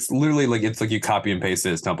 Jake's literally like, it's like you copy and paste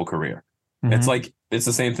his Temple career. It's like, it's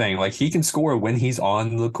the same thing. Like, he can score when he's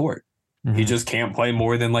on the court. He just can't play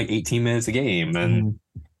more than like 18 minutes a game and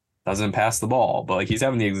doesn't pass the ball. But like, he's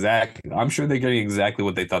having I'm sure they're getting exactly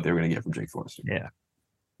what they thought they were going to get from Jake Forrester.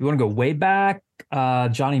 You want to go way back?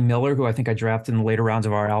 Johnny Miller, who I think I drafted in the later rounds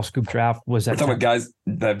of our Al Scoop draft, was We're at talking about guys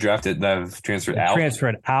that have drafted, that have transferred out.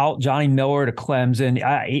 Transferred out. Johnny Miller to Clemson.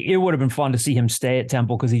 It would have been fun to see him stay at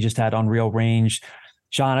Temple because he just had unreal range.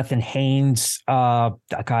 Jonathan Haynes. God,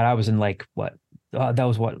 I was in like what? That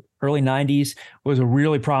was what? Early 90s. Was a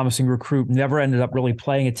really promising recruit. Never ended up really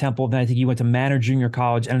playing at Temple. Then I think he went to Manor Junior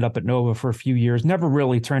College. Ended up at Nova for a few years. Never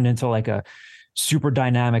really turned into like a super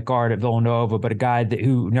dynamic guard at Villanova, but a guy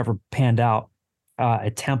who never panned out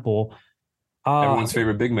at Temple. Everyone's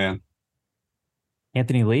favorite big man,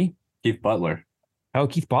 Anthony Lee. Keith Butler. Oh,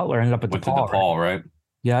 Keith Butler ended up at DePaul, right?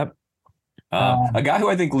 Yep. A guy who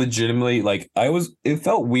I think legitimately, like, it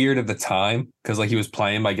felt weird at the time because like he was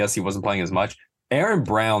playing, but I guess he wasn't playing as much. Aaron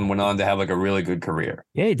Brown went on to have like a really good career.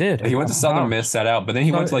 Yeah, he did. He went to Southern Miss, sat out, but then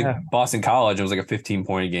he went to like Boston College and was like a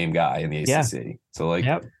 15-point a game guy in the ACC. Yeah. So like,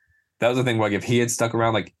 that was the thing. Like if he had stuck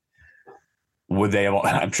around, like, would they have?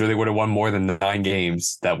 I'm sure they would have won more than 9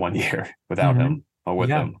 games that one year without him or with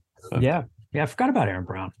him. But yeah. I forgot about Aaron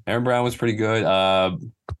Brown. Aaron Brown was pretty good.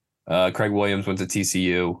 Craig Williams went to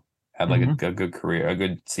TCU, had like a good career, a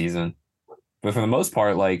good season, but for the most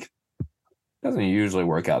part, like, doesn't usually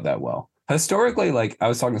work out that well. Historically, like I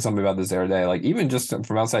was talking to somebody about this the other day, like even just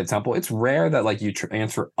from outside Temple, it's rare that like you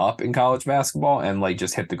transfer up in college basketball and like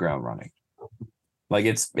just hit the ground running. Like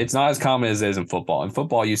it's not as common as it is in football. In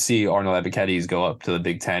football, you see Arnold Ebiketis go up to the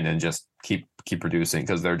Big Ten and just keep producing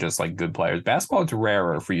because they're just like good players. Basketball, it's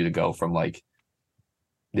rarer for you to go from like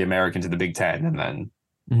the American to the Big Ten and then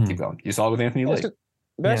keep going. You saw it with Anthony Lee.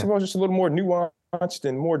 Basketball is just a little more nuanced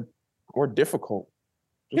and more difficult.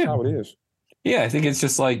 Just how it is. Yeah, I think it's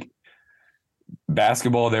just like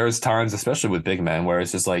basketball. There's times, especially with big men, where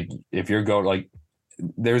it's just like if you're going like.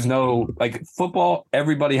 There's no like football.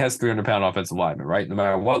 Everybody has 300-pound offensive linemen, right? No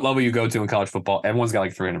matter what level you go to in college football, everyone's got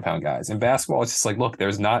like 300-pound guys. In basketball, it's just like, look,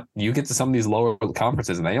 there's not. You get to some of these lower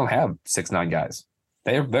conferences, and they don't have 6'9" guys.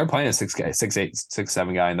 They're playing a 6'8",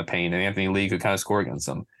 6'7" guy in the paint, and Anthony Lee could kind of score against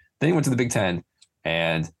them. Then he went to the Big Ten,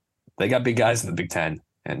 and they got big guys in the Big Ten,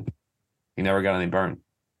 and he never got any burn.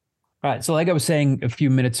 All right. So like I was saying a few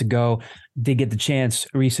minutes ago, did get the chance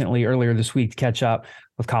earlier this week to catch up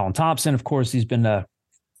with Colin Thompson. Of course, he's been a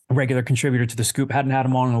regular contributor to the Scoop. Hadn't had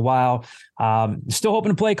him on in a while. Still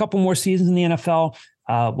hoping to play a couple more seasons in the NFL.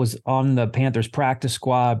 Was on the Panthers practice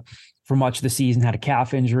squad for much of the season, had a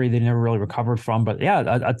calf injury they never really recovered from. But yeah,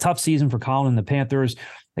 a tough season for Colin and the Panthers.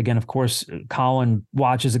 Again, of course, Colin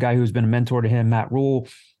watches a guy who's been a mentor to him, Matt Rule,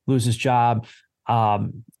 lose his job. But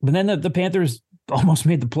then the Panthers almost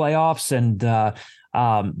made the playoffs.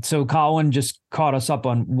 And so Colin just caught us up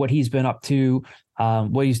on what he's been up to,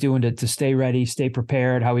 what he's doing to stay ready, stay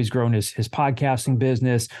prepared, how he's grown his podcasting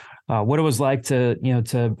business, what it was like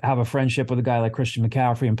to have a friendship with a guy like Christian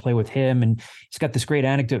McCaffrey and play with him. And he's got this great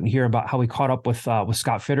anecdote in here about how he caught up with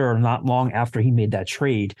Scott Fitterer not long after he made that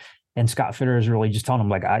trade. And Scott Fitterer is really just telling him,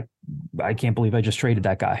 like, I can't believe I just traded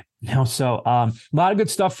that guy. So a lot of good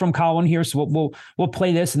stuff from Colin here. So we'll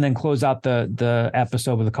play this and then close out the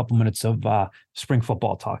episode with a couple minutes of spring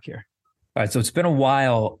football talk here. All right. So it's been a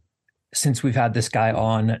while since we've had this guy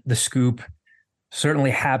on the Scoop.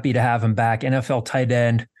 Certainly happy to have him back. NFL tight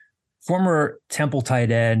end, former Temple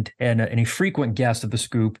tight end, and a frequent guest of the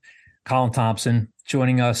Scoop, Colin Thompson,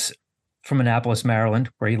 joining us from Annapolis, Maryland,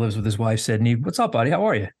 where he lives with his wife, Sydney. What's up, buddy? How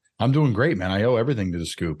are you? I'm doing great, man. I owe everything to the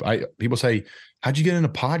Scoop. People say, how'd you get into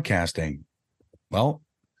podcasting? Well,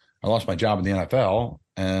 I lost my job in the NFL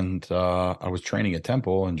and I was training at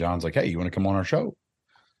Temple, and John's like, hey, you want to come on our show?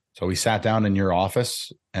 So we sat down in your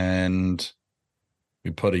office and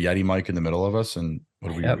we put a Yeti mic in the middle of us. And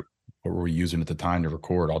what were we using at the time to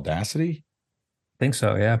record? Audacity? I think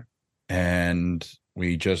so, yeah. And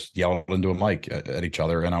we just yelled into a mic at each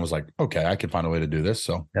other. And I was like, okay, I can find a way to do this.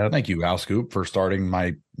 So Thank you, Al Scoop, for starting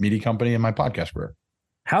my media company and my podcast career.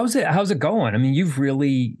 How's it going? I mean, you've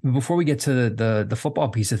really, before we get to the football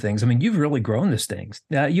piece of things, I mean, you've really grown this thing.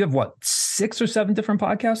 You have what, 6 or 7 different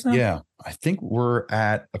podcasts now? Yeah. I think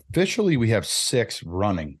officially we have 6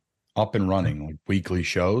 up and running, like weekly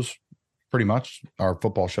shows, pretty much. Our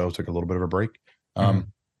football shows took a little bit of a break.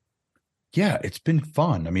 Yeah, it's been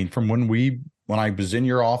fun. I mean, from when I was in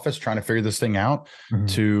your office trying to figure this thing out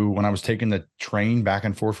to when I was taking the train back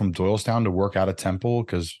and forth from Doylestown to work out at Temple,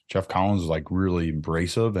 because Jeff Collins was like really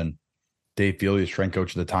abrasive, and Dave Feely, the strength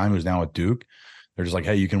coach at the time, who's now at Duke. They're just like,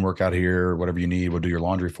 hey, you can work out here, whatever you need. We'll do your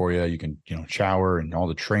laundry for you. You can, shower and all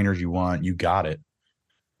the trainers you want. You got it.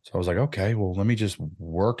 So I was like, okay, well, let me just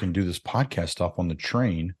work and do this podcast stuff on the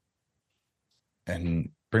train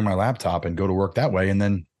and bring my laptop and go to work that way. And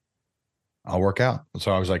then I'll work out.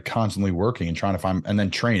 So I was like constantly working and trying to find, and then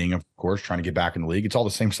training, of course, trying to get back in the league. It's all the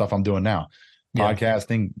same stuff I'm doing now. Yeah.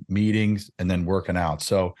 Podcasting, meetings, and then working out.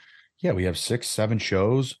 So yeah, we have 6, 7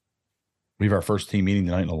 shows. We have our first team meeting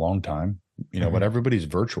tonight in a long time, but everybody's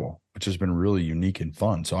virtual, which has been really unique and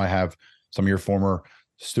fun. So I have some of your former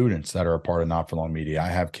students that are a part of Not For Long Media. I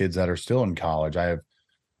have kids that are still in college. I have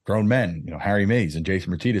grown men, Harry Mays and Jason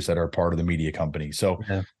Martinez that are a part of the media company. So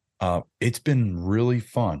it's been really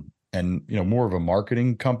fun. And, more of a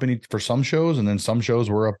marketing company for some shows. And then some shows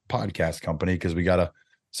we're a podcast company because we got to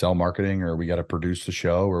sell marketing or we got to produce the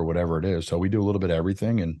show or whatever it is. So we do a little bit of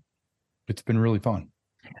everything, and it's been really fun.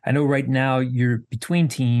 I know right now you're between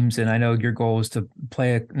teams, and I know your goal is to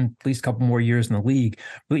play at least a couple more years in the league.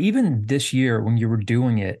 But even this year when you were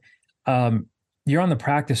doing it, you're on the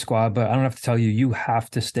practice squad, but I don't have to tell you, you have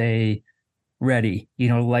to stay ready.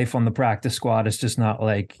 Life on the practice squad is just not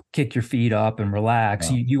like kick your feet up and relax.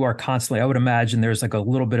 No. You are constantly, I would imagine there's like a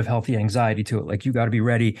little bit of healthy anxiety to it. Like you got to be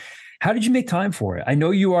ready. How did you make time for it? I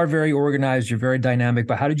know you are very organized, you're very dynamic,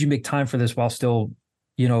 but how did you make time for this while still,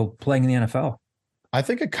 playing in the NFL? I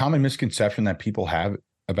think a common misconception that people have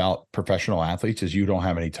about professional athletes is you don't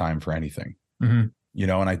have any time for anything.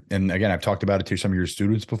 Mm-hmm. And again, I've talked about it to some of your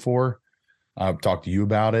students before. I've talked to you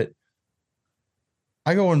about it.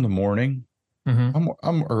 I go in the morning. Mm-hmm.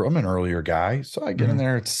 I'm an earlier guy, so I get in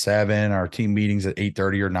there at 7. Our team meetings at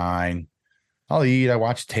 8:30 or 9. I'll eat. I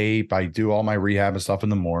watch tape. I do all my rehab and stuff in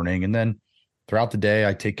the morning, and then throughout the day,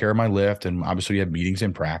 I take care of my lift. And obviously, we have meetings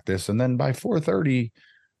in practice. And then by 4:30,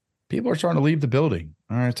 people are starting to leave the building.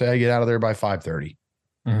 All right, say I get out of there by 5:30.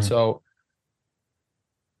 Mm-hmm. So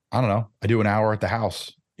I don't know. I do an hour at the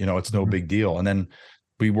house. It's no big deal. And then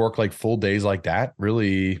we work like full days like that,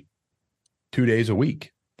 really 2 days a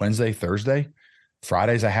week. Wednesday, Thursday,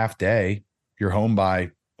 Friday's a half day. You're home by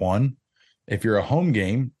 1. If you're a home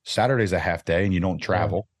game, Saturday's a half day and you don't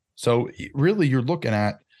travel. So really you're looking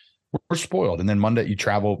at, we're spoiled. And then Monday you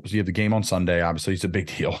travel. So you have the game on Sunday. Obviously it's a big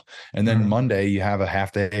deal. And then Monday you have a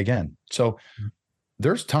half day again. So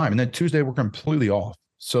there's time. And then Tuesday we're completely off.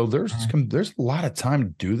 So there's a lot of time to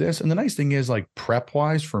do this. And the nice thing is, like, prep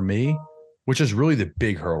wise for me, which is really the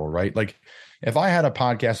big hurdle, right? Like if I had a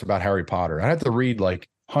podcast about Harry Potter, I'd have to read like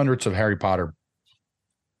hundreds of Harry Potter,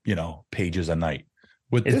 pages a night.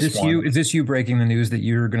 With is this you breaking the news that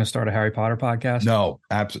you're going to start a Harry Potter podcast? No,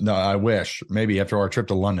 absolutely. No, I wish. Maybe after our trip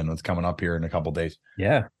to London, that's coming up here in a couple of days.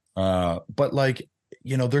 Yeah. But like,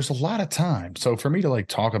 there's a lot of time. So for me to like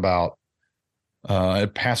talk about a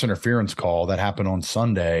pass interference call that happened on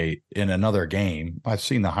Sunday in another game, I've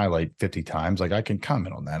seen the highlight 50 times. Like I can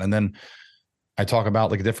comment on that. And then I talk about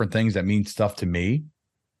like different things that mean stuff to me,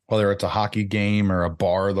 whether it's a hockey game or a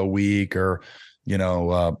bar of the week or,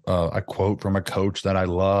 a quote from a coach that I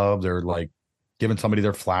love. They're like giving somebody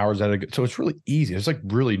their flowers. So it's really easy. It's like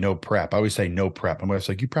really no prep. I always say no prep. I'm always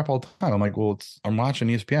like, you prep all the time. I'm like, well, I'm watching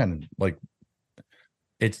ESPN. Like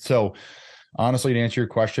it's so honestly, to answer your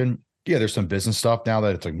question, yeah, there's some business stuff now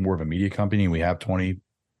that it's like more of a media company. We have 20,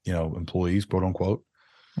 employees, quote unquote.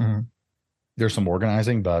 Mm-hmm. There's some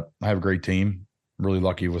organizing, but I have a great team. I'm really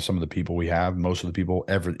lucky with some of the people we have. Most of the people,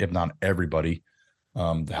 if not everybody,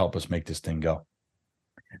 to help us make this thing go.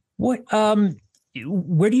 What,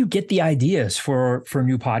 where do you get the ideas for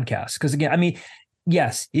new podcasts? Because again, I mean,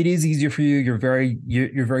 yes, it is easier for you. You're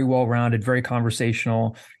very well-rounded, very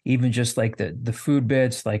conversational, even just like the food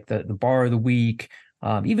bits, like the bar of the week,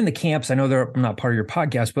 even the camps. I know they're not part of your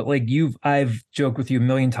podcast, but like I've joked with you a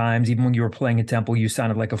million times, even when you were playing at Temple, you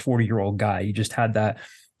sounded like a 40-year-old guy. You just had that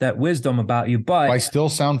wisdom about you. But do I still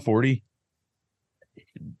sound 40?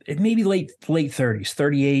 It may be late 30s,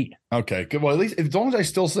 38. Okay, good. Well, at least as long as I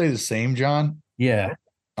still say the same, John. Yeah,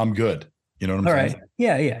 I'm good. You know what I'm All saying?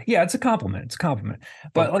 right. Yeah. It's a compliment. It's a compliment.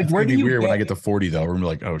 But like, where do you weird when I get to 40 though? We're gonna be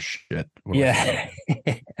like, oh shit. Yeah.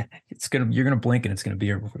 You're gonna blink and it's gonna be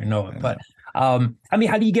here before you know it. But I mean,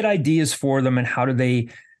 how do you get ideas for them and how do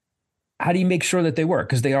you make sure that they work?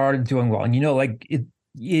 Because they are doing well. And like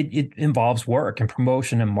it involves work and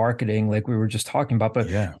promotion and marketing, like we were just talking about. But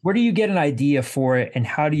where do you get an idea for it and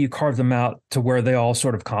how do you carve them out to where they all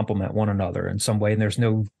sort of complement one another in some way and there's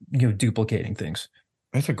no duplicating things?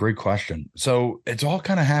 That's a great question. So it's all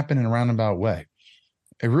kind of happened in a roundabout way.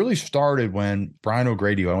 It really started when Brian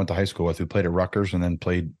O'Grady, who I went to high school with, who played at Rutgers and then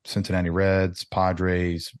played Cincinnati Reds,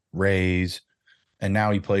 Padres, Rays, and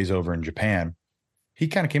now he plays over in Japan. He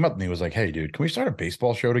kind of came up to me and was like, hey, dude, can we start a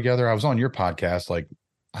baseball show together? I was on your podcast. Like,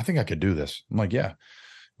 I think I could do this. I'm like, yeah.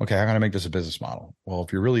 Okay, I'm going to make this a business model. Well,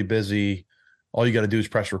 if you're really busy, all you got to do is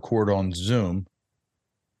press record on Zoom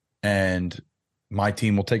and my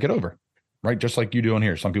team will take it over, right? Just like you do on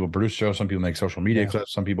here. Some people produce shows, some people make social media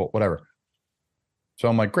clips, some people, whatever. So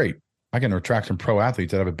I'm like, great. I can attract some pro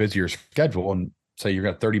athletes that have a busier schedule and say you're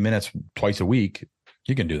got 30 minutes twice a week.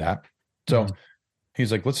 You can do that. So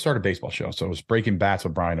he's like, let's start a baseball show. So it was Breaking Bats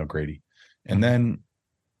with Brian O'Grady. And then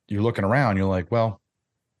you're looking around, you're like, well,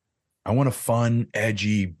 I want a fun,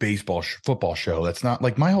 edgy baseball football show. That's not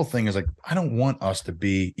like my whole thing is like, I don't want us to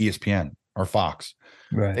be ESPN or Fox.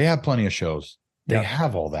 Right. They have plenty of shows. They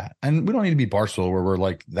have all that. And we don't need to be Barstool where we're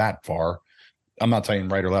like that far. I'm not saying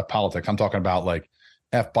right or left politics. I'm talking about like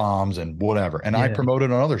F-bombs and whatever. And I promote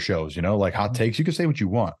it on other shows, you know, like hot takes. You can say what you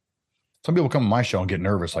want. Some people come on my show and get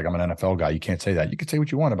nervous. Like I'm an NFL guy. You can't say that. You can say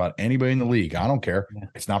what you want about anybody in the league. I don't care.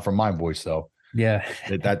 It's not from my voice though. Yeah.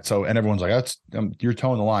 So, and everyone's like, that's you're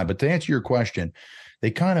towing the line. But to answer your question,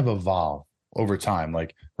 they kind of evolve over time.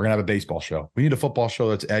 Like we're gonna have a baseball show. We need a football show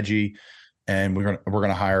that's edgy, and we're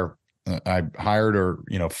gonna hire. I hired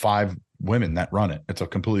 5 women that run it. It's a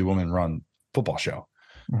completely women run football show.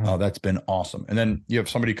 That's been awesome. And then you have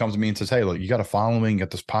somebody comes to me and says, hey, look, you got a following, you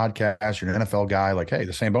got this podcast, you're an NFL guy. Like, hey,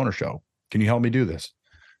 the Sam Boner Show. Can you help me do this?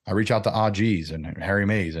 I reach out to Ajis and Harry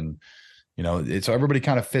Mays and. So everybody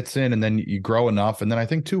kind of fits in, and then you grow enough. And then I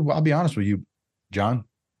think too, I'll be honest with you, John,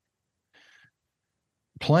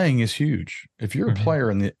 playing is huge. If you're a player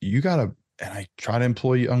and I try to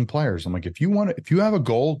employ young players. I'm like, if you have a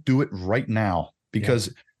goal, do it right now,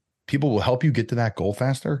 because people will help you get to that goal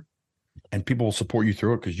faster and people will support you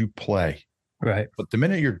through it because you play. Right. But the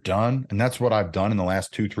minute you're done, and that's what I've done in the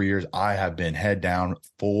last 2-3 years, I have been head down,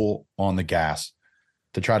 full on the gas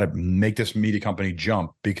to try to make this media company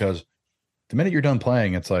jump, because the minute you're done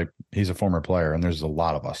playing, it's like he's a former player, and there's a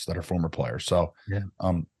lot of us that are former players. So,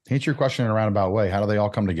 to answer your question in a roundabout way, how do they all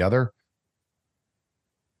come together?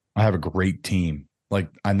 I have a great team,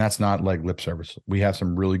 and that's not like lip service. We have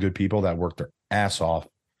some really good people that work their ass off,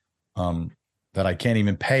 that I can't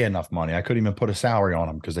even pay enough money. I couldn't even put a salary on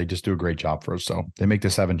them because they just do a great job for us. So they make the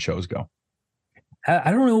 7 shows go.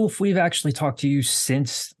 I don't know if we've actually talked to you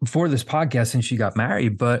since before this podcast, since you got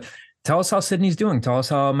married, but tell us how Sydney's doing. Tell us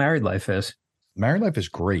how married life is. Married life is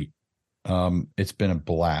great. It's been a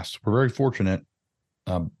blast. We're very fortunate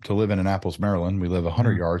to live in Annapolis, Maryland. We live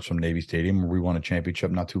 100 yards from Navy Stadium, where we won a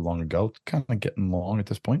championship not too long ago. It's kind of getting long at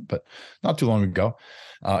this point, but not too long ago.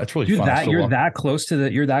 It's really fun. You're that close to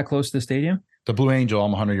the stadium? The Blue Angel,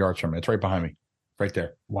 I'm 100 yards from it. It's right behind me, right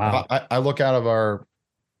there. Wow. I look out of our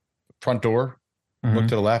front door, look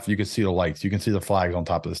to the left, you can see the lights. You can see the flags on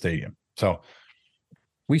top of the stadium. So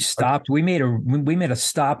we stopped. We made a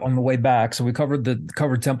stop on the way back. So we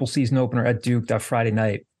covered Temple season opener at Duke that Friday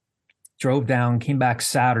night. Drove down, came back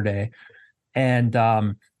Saturday, and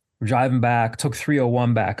driving back. Took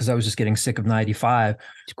 301 back because I was just getting sick of 95.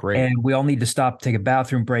 It's great. And we all need to stop, take a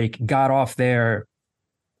bathroom break. Got off there,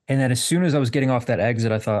 and then as soon as I was getting off that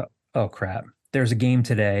exit, I thought, "Oh crap! There's a game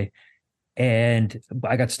today." And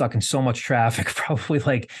I got stuck in so much traffic. Probably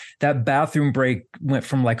like that bathroom break went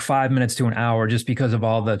from like 5 minutes to an hour just because of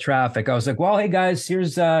all the traffic. I was like, well, hey guys,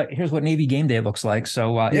 here's what Navy game day looks like.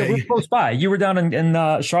 So we're close by. You were down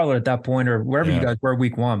in Charlotte at that point, or wherever you guys were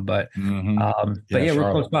week 1, but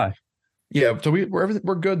we're close by. Yeah, so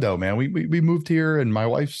we're good though, man. We moved here, and my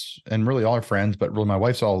wife's and really all our friends, but really my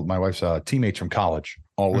wife's teammates from college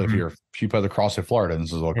all live here. She played lacrosse in Florida, and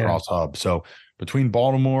this is a lacrosse hub. So between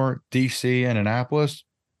Baltimore, DC, and Annapolis,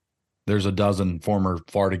 there's a dozen former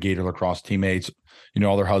Florida Gator lacrosse teammates,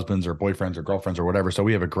 all their husbands or boyfriends or girlfriends or whatever. So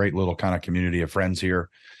we have a great little kind of community of friends here.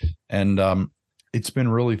 And it's been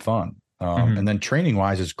really fun. And then training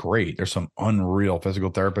wise is great. There's some unreal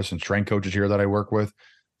physical therapists and strength coaches here that I work with.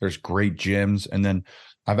 There's great gyms. And then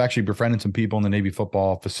I've actually befriended some people in the Navy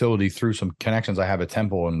football facility through some connections I have at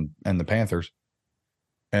Temple and the Panthers.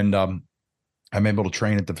 And I'm able to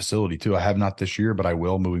train at the facility too. I have not this year, but I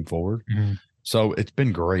will moving forward. So it's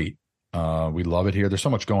been great. We love it here. There's so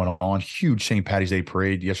much going on. Huge St. Patty's Day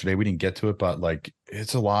parade yesterday. We didn't get to it, but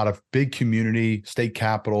it's a lot of big community, state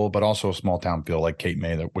capital, but also a small town feel like Cape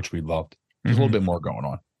May, which we loved. There's a little bit more going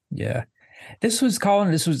on. Yeah. This was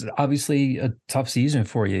obviously a tough season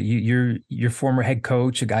for you. You're your former head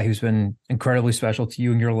coach, a guy who's been incredibly special to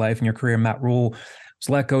you in your life and your career. Matt Rule was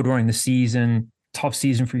let go during the season. Tough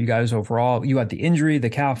season for you guys overall. You had the injury, the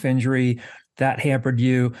calf injury that hampered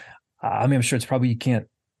you. I'm sure it's probably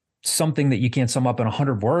something that you can't sum up in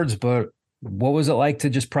 100 words, but what was it like to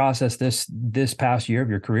just process this past year of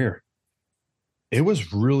your career? It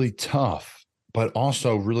was really tough, but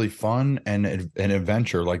also really fun and an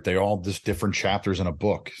adventure. Like they all just different chapters in a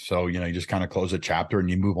book. So, you just kind of close a chapter and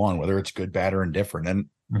you move on, whether it's good, bad, or indifferent.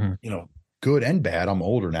 And, good and bad. I'm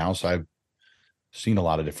older now, so I've seen a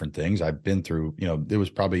lot of different things. I've been through, it was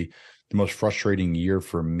probably the most frustrating year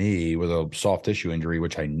for me with a soft tissue injury,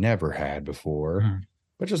 which I never had before.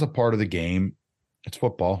 but just a part of the game. It's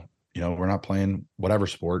football. You know, we're not playing whatever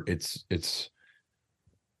sport. It's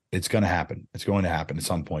going to happen. It's going to happen at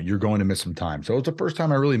some point. You're going to miss some time. So it's the first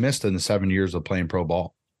time I really missed in the 7 years of playing pro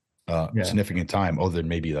ball, significant time, other than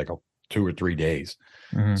maybe like 2 or 3 days.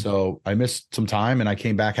 Mm-hmm. So I missed some time, and I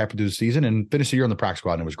came back halfway through the season and finished the year on the practice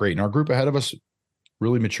squad, and it was great. And our group ahead of us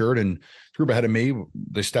really matured, and the group ahead of me,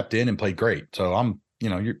 they stepped in and played great. So I'm,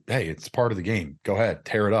 hey, it's part of the game. Go ahead,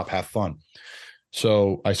 tear it up, have fun.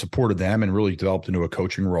 So I supported them and really developed into a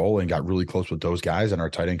coaching role and got really close with those guys and our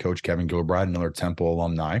tight end coach, Kevin Gilbride, another Temple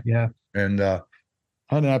alumni. Yeah. And had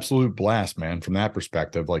an absolute blast, man, from that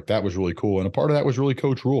perspective. Like, that was really cool. And a part of that was really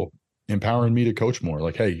Coach Rule empowering me to coach more.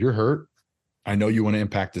 Like, hey, you're hurt. I know you want to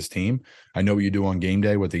impact this team. I know what you do on game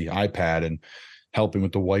day with the iPad and helping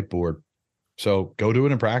with the whiteboard. So go do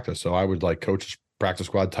it in practice. So I would like coach practice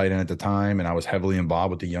squad tight end at the time. And I was heavily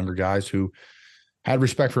involved with the younger guys who had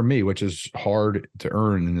respect for me, which is hard to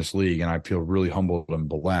earn in this league. And I feel really humbled and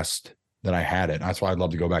blessed that I had it. And that's why I'd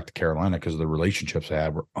love to go back to Carolina, because the relationships I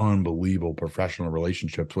had were unbelievable professional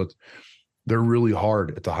relationships with. They're really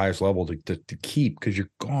hard at the highest level to keep, because you're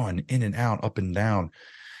gone in and out, up and down.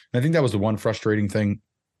 And I think that was the one frustrating thing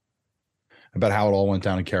about how it all went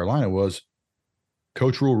down in Carolina was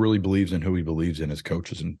Coach Rule really believes in who he believes in as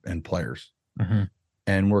coaches and players. Mm-hmm.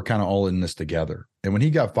 And we're kind of all in this together. And when he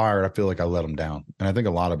got fired, I feel like I let him down. And I think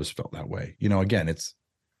a lot of us felt that way. Again, it's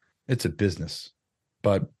a business,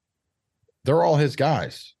 but they're all his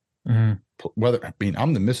guys. Mm-hmm.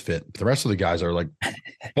 I'm the misfit. The rest of the guys are like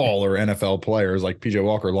baller NFL players, like PJ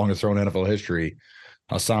Walker, longest throw in NFL history,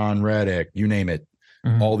 Hassan Reddick, you name it,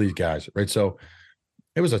 all these guys, right? So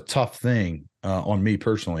it was a tough thing on me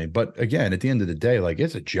personally. But again, at the end of the day, like,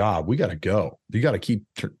 it's a job. We got to go. You got to keep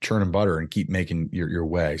churning butter and keep making your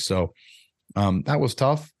way. So that was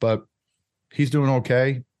tough, but he's doing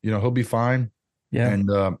okay. He'll be fine. Yeah.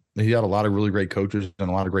 And he had a lot of really great coaches and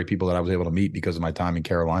a lot of great people that I was able to meet because of my time in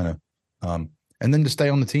Carolina. And then to stay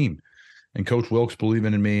on the team, and Coach Wilkes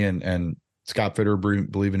believing in me and Scott Fitter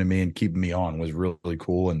believing in me and keeping me on was really, really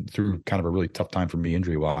cool, and through kind of a really tough time for me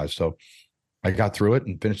injury wise. So I got through it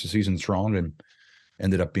and finished the season strong, and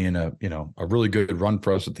ended up being a really good run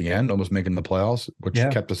for us at the end, almost making the playoffs, which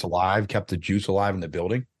kept us alive, kept the juice alive in the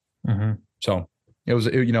building. Mm-hmm. So it was,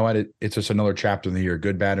 it's just another chapter in the year,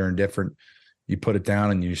 good, bad, or indifferent. You put it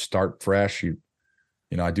down and you start fresh.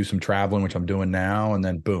 I do some traveling, which I'm doing now, and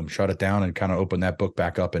then boom, shut it down and kind of open that book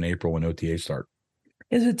back up in April when OTAs start.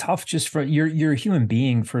 Is it tough just for you're a human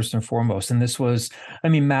being first and foremost? And this was,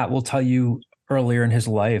 Matt will tell you earlier in his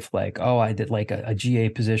life, like, oh, I did like a GA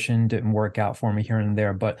position, didn't work out for me here and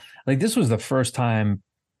there. But like, this was the first time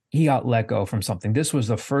he got let go from something. This was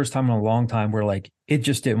the first time in a long time where like, it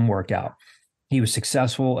just didn't work out. He was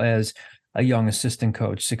successful as a young assistant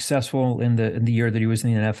coach, successful in the year that he was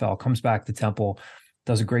in the NFL, comes back to Temple,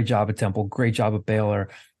 does a great job at Temple, great job at Baylor,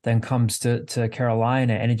 then comes to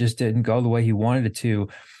Carolina, and it just didn't go the way he wanted it to.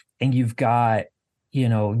 And you've got,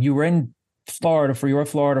 you were in Florida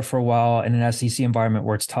for a while in an SEC environment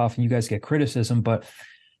where it's tough and you guys get criticism, but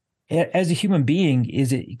as a human being,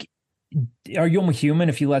 are you almost human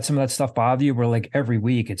if you let some of that stuff bother you, where like every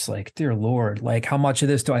week it's like, dear Lord, like how much of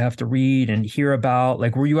this do I have to read and hear about?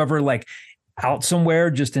 Like, were you ever like out somewhere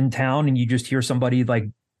just in town and you just hear somebody like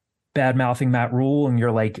bad mouthing Matt Rule and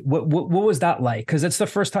you're like, what was that like? Because it's the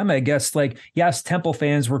first time, I guess, like, yes, Temple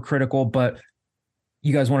fans were critical, but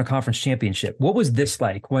you guys won a conference championship. What was this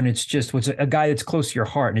like when it's just was a guy that's close to your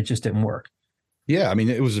heart and it just didn't work? Yeah,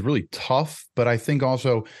 it was really tough, but I think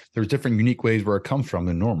also there's different unique ways where it comes from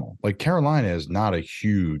than normal. Like, Carolina is not a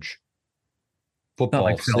huge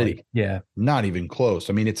football city. Yeah. Not even close.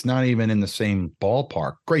 It's not even in the same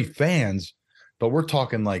ballpark. Great fans, but we're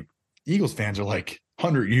talking like Eagles fans are like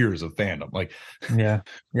 100 years of fandom. Like,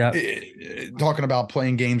 talking about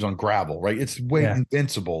playing games on gravel, right? It's way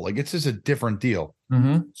invincible. Like, it's just a different deal.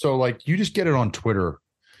 Mm-hmm. So like, you just get it on Twitter.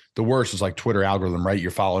 The worst is like Twitter algorithm, right?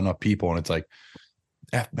 You're following up people and it's like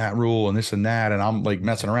F Matt Rule and this and that. And I'm like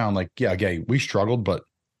messing around like, yeah, we struggled, but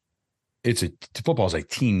football is a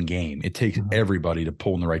team game. It takes everybody to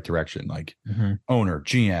pull in the right direction. Like owner,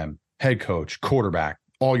 GM, head coach, quarterback,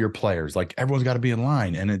 all your players, like everyone's got to be in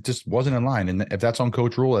line, and it just wasn't in line. And if that's on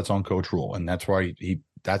Coach Rule, that's on Coach Rule. And that's why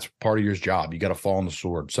that's part of your job. You got to fall on the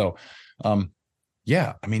sword. So,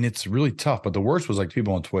 it's really tough, but the worst was like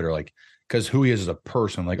people on Twitter, like, because who he is as a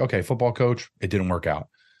person, like, okay, football coach, it didn't work out,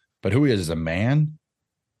 but who he is as a man,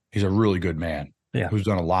 he's a really good man who's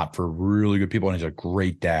done a lot for really good people. And he's a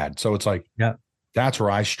great dad. So it's like, that's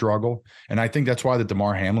where I struggle. And I think that's why the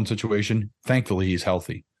DeMar Hamlin situation, thankfully he's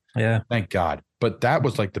healthy. Yeah. Thank God. But that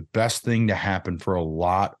was like the best thing to happen for a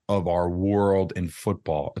lot of our world in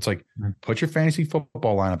football. It's like, put your fantasy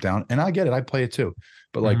football lineup down. And I get it. I play it too.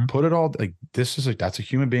 But like, put it all like this is like, that's a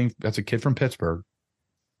human being. That's a kid from Pittsburgh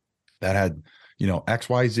that had,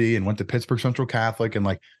 XYZ and went to Pittsburgh Central Catholic. And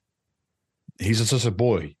like, he's just a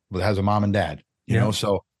boy that has a mom and dad, you know?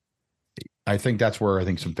 So I think that's where I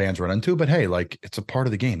think some fans run into, but hey, like it's a part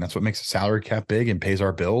of the game. That's what makes the salary cap big and pays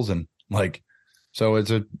our bills. And like, so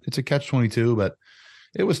it's a catch-22, but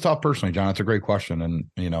it was tough personally, John. It's a great question. And,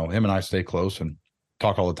 him and I stay close and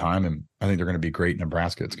talk all the time. And I think they're going to be great in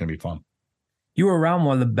Nebraska. It's going to be fun. You were around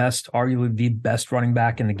one of the best, arguably the best running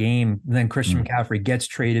back in the game. And then Christian McCaffrey gets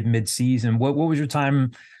traded mid-season. What was your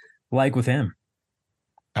time like with him?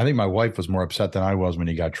 I think my wife was more upset than I was when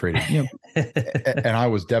he got traded. And I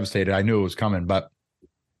was devastated. I knew it was coming, but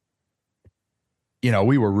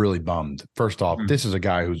we were really bummed. First off, this is a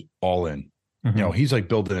guy who's all in. He's like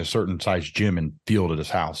building a certain size gym and field at his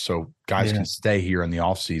house. So guys can stay here in the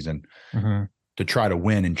off season to try to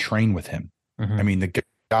win and train with him. I mean, the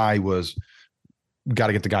guy was got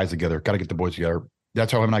to get the guys together, got to get the boys together.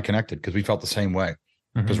 That's how him and I connected, because we felt the same way.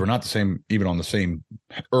 Because we're not the same, even on the same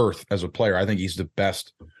earth as a player. I think he's the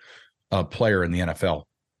best player in the NFL,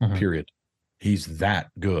 period. He's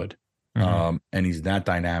that good. And he's that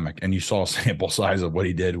dynamic. And you saw a sample size of what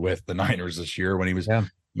he did with the Niners this year when he was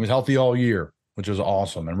healthy all year, which was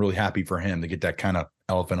awesome. And really happy for him to get that kind of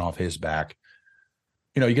elephant off his back.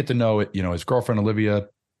 You get to know it, his girlfriend, Olivia,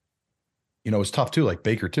 it's tough too, like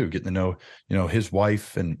Baker too, getting to know, his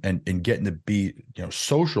wife and getting to be,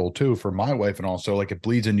 social too for my wife. And also like it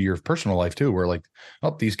bleeds into your personal life too, where like,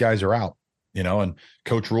 oh, these guys are out, and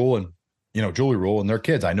Coach Rule and, Julie Rule and their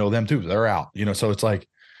kids, I know them too. They're out, so it's like,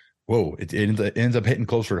 whoa, it ends up hitting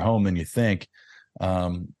closer to home than you think. I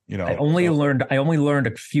only learned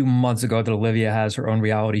a few months ago that Olivia has her own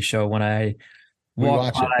reality show. When I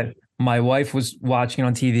walked by, my wife was watching it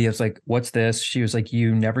on TV. I was like, what's this? She was like,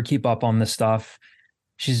 you never keep up on this stuff.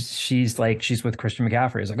 She's like, she's with Christian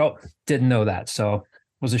McCaffrey. I was like, oh, didn't know that. So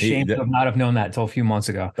was ashamed to not have known that until a few months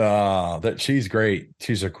ago. That she's great.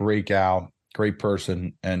 She's a great gal, great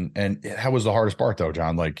person. And that was the hardest part though,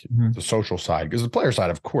 John, like the social side, because the player side,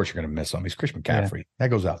 of course, you're going to miss him. He's Christian McCaffrey. Yeah. That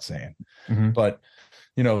goes without saying. But,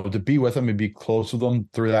 to be with him and be close with him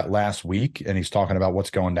through that last week. And he's talking about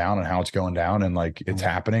what's going down and how it's going down. And like, it's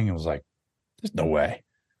happening. It was like, there's no way.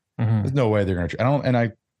 There's no way they're going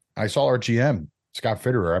to, I saw our GM, Scott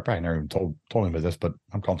Fitterer. I probably never even told him about this, but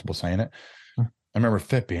I'm comfortable saying it. I remember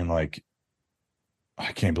Fit being like,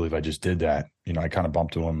 I can't believe I just did that. I kind of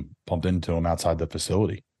bumped into him outside the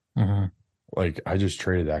facility. Like I just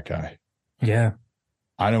traded that guy. Yeah.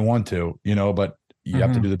 I didn't want to, but you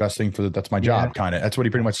have to do the best thing that's my job. Kind of, that's what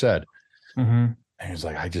he pretty much said. And he was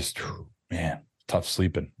like, tough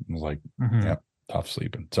sleeping. I was like, tough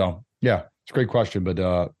sleeping. So yeah, it's a great question. But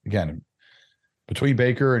again, between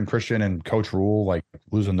Baker and Christian and Coach Rule, like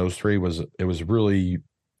losing those three was really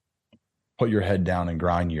put your head down and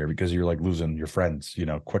grind year, because you're like losing your friends,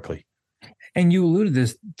 quickly. And you alluded to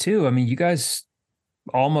this too. I mean, you guys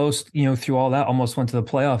almost, through all that, almost went to the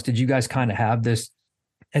playoffs. Did you guys kind of have this,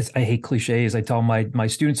 as I hate cliches, I tell my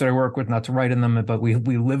students that I work with not to write in them, but we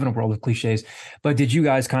live in a world of cliches. But did you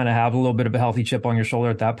guys kind of have a little bit of a healthy chip on your shoulder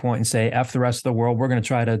at that point and say, F the rest of the world, we're going to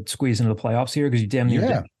try to squeeze into the playoffs here? Because you damn near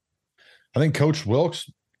did. I think Coach Wilkes,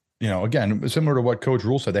 again, similar to what Coach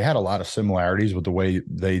Rule said, they had a lot of similarities with the way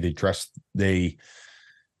they dressed. They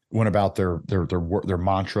went about their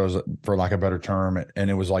mantras, for lack of a better term. And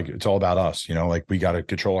it was like, it's all about us, like we got to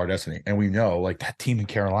control our destiny. And we know like that team in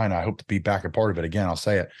Carolina, I hope to be back a part of it again. I'll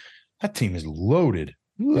say it. That team is loaded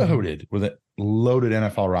with a loaded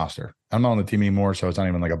NFL roster. I'm not on the team anymore, so it's not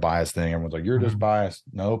even like a bias thing. Everyone's like, you're just biased.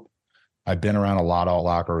 Nope. I've been around a lot of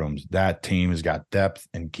locker rooms. That team has got depth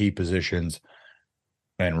and key positions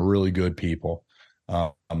and really good people.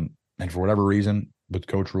 And for whatever reason, with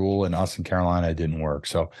Coach Rule and us in Carolina, it didn't work.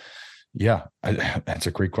 So yeah, that's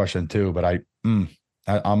a great question too. But I'm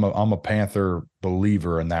a Panther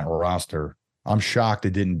believer in that roster. I'm shocked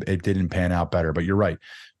it didn't pan out better, but you're right.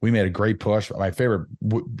 We made a great push. My favorite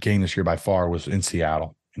game this year by far was in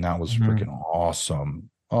Seattle. And that was freaking awesome.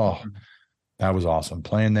 Oh, that was awesome.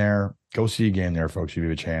 Playing there, go see a game there, folks. You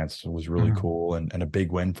have a chance. It was really cool and a big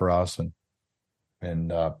win for us. And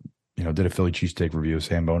did a Philly cheesesteak review, a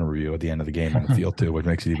Sam Boner review at the end of the game on the field too, which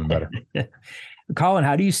makes it even better. Colin,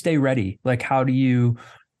 how do you stay ready? Like, how do you,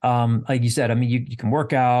 like you said, I mean, you can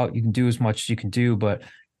work out, you can do as much as you can do, but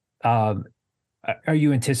are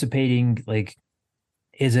you anticipating, like,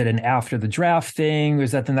 is it an after the draft thing?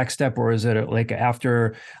 Is that the next step? Or is it like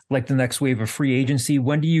after like the next wave of free agency?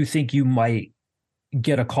 When do you think you might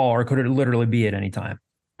get a call, or could it literally be at any time?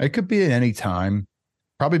 It could be at any time,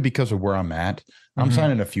 probably because of where I'm at. I'm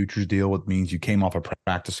signing a futures deal, which means you came off a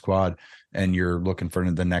practice squad and you're looking for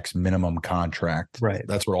the next minimum contract. Right.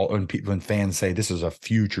 That's what when fans say this is a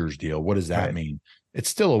futures deal, what does that mean? It's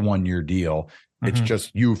still a 1-year deal. It's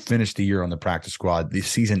just you finished the year on the practice squad. The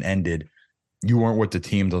season ended. You weren't with the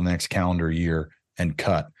team till the next calendar year and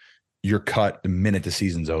cut. You're cut the minute the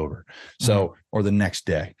season's over. So, or the next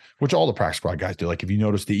day, which all the practice squad guys do. Like if you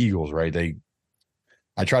notice the Eagles, right?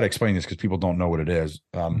 I try to explain this because people don't know what it is.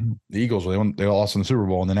 The Eagles, they lost in the Super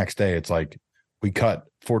Bowl, and the next day it's like we cut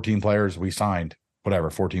 14 players, we signed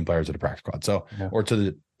 14 players at the practice squad. So, or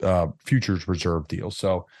to the futures reserve deal.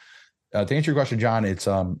 So, to answer your question, John, it's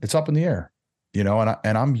up in the air,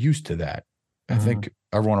 and I'm used to that. I think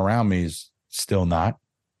everyone around me is still not.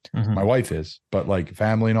 My wife is, but like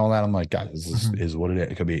family and all that, I'm like, God, this is what it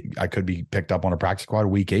is. It could be, I could be picked up on a practice squad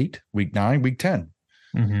week 8, week 9, week 10.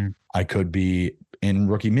 I could be in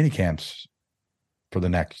rookie mini camps for the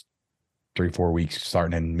next 3-4 weeks,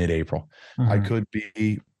 starting in mid-April. I could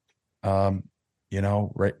be, called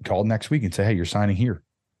next week and say, hey, you're signing here.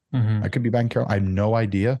 I could be back in Carolina. I have no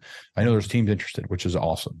idea. I know there's teams interested, which is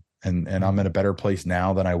awesome. And I'm in a better place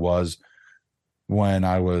now than I was when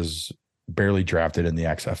I was barely drafted in the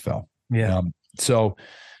XFL. So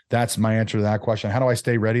that's my answer to that question. How do I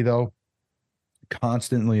stay ready though?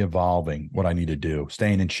 Constantly evolving what I need to do,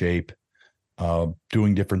 staying in shape,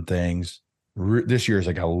 doing different things. This year is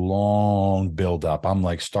like a long build up. I'm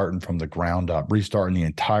like starting from the ground up, restarting the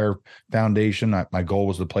entire foundation. My goal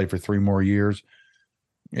was to play for 3 more years.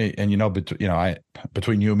 And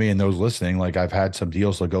between you and me and those listening, like I've had some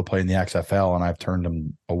deals to go play in the XFL and I've turned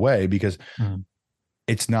them away because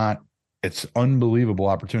it's unbelievable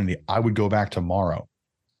opportunity. I would go back tomorrow,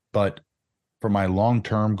 but for my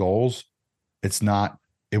long-term goals,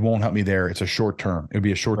 it won't help me there. It's a short-term. It'd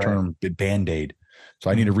be a short-term Band-Aid. So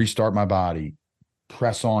I need to restart my body,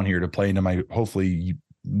 press on here to play into my hopefully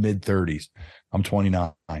mid-30s. I'm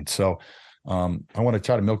 29. So I want to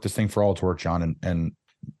try to milk this thing for all it's worth, John, and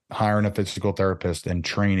hiring a physical therapist and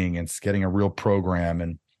training and getting a real program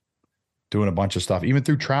and doing a bunch of stuff, even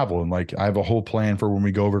through travel. And like, I have a whole plan for when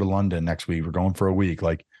we go over to London next week. We're going for a week.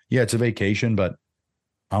 Like, yeah, it's a vacation, but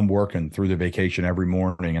I'm working through the vacation every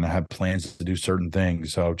morning and I have plans to do certain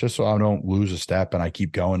things. So just so I don't lose a step and I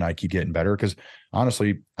keep going, I keep getting better. Cause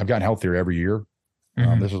honestly, I've gotten healthier every year.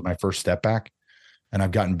 This was my first step back and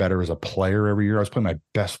I've gotten better as a player every year. I was playing my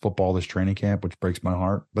best football this training camp, which breaks my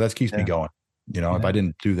heart, but that keeps me going. If I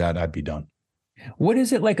didn't do that, I'd be done. What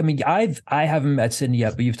is it like? I mean, I haven't met Sydney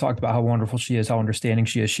yet, but you've talked about how wonderful she is, how understanding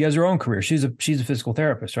she is. She has her own career. She's a physical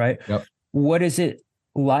therapist, right? Yep. What is it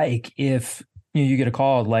like if you get a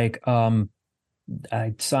call like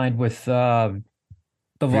I signed with the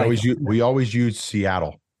Vikings? We always use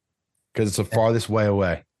Seattle because it's the farthest way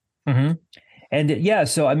away. And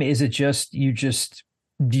so I mean, is it just do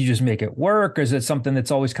you just make it work, or is it something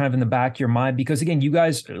that's always kind of in the back of your mind? Because again, you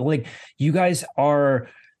guys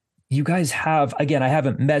have, again, I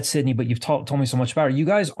haven't met Sydney, but you've told me so much about her. You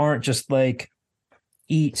guys aren't just like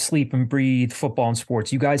eat, sleep, and breathe football and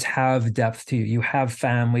sports. You guys have depth too. You have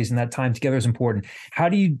families, and that time together is important. How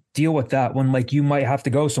do you deal with that when like you might have to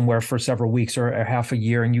go somewhere for several weeks or half a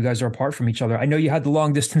year and you guys are apart from each other? I know you had the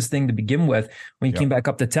long distance thing to begin with when you came back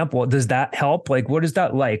up to Temple. Does that help? Like, what is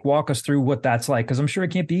that like? Walk us through what that's like, because I'm sure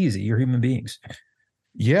it can't be easy. You're human beings.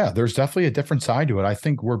 Yeah, there's definitely a different side to it. I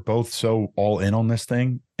think we're both so all in on this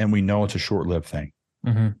thing and we know it's a short-lived thing.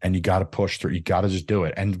 And you got to push through. You got to just do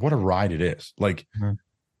it. And what a ride it is. Like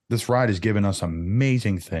this ride has given us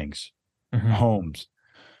amazing things. Homes,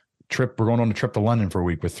 trip. We're going on a trip to London for a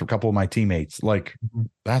week with a couple of my teammates. Like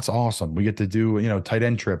that's awesome. We get to do, tight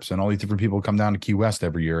end trips and all these different people come down to Key West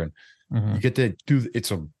every year. And you get to do, it's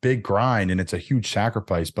a big grind and it's a huge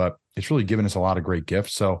sacrifice, but it's really given us a lot of great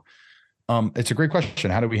gifts. So it's a great question.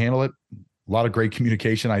 How do we handle it? A lot of great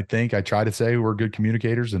communication. I think I try to say we're good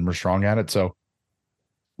communicators and we're strong at it. So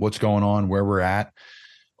what's going on, where we're at,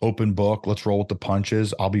 open book, let's roll with the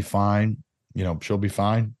punches. I'll be fine. She'll be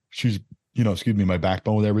fine. She's, my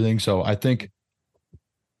backbone with everything. So I think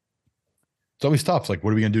it's always tough. It's like,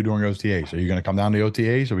 what are we going to do during OTAs? Are you going to come down to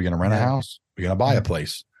OTAs? Are we going to rent a house? Are we going to buy a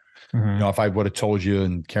place? If I would have told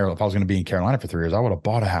you if I was going to be in Carolina for 3 years, I would have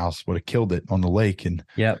bought a house, would have killed it on the lake. And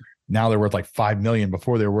now they're worth like $5 million.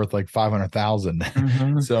 Before they were worth like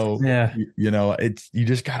 500,000. So, you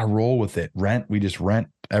just got to roll with it. We just rent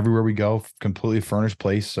everywhere we go, completely furnished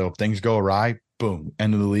place. So if things go awry, boom,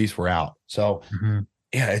 end of the lease, we're out. So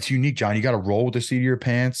it's unique, John. You got to roll with the seat of your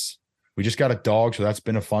pants. We just got a dog. So that's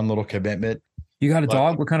been a fun little commitment. You got a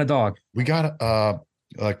dog? What kind of dog? We got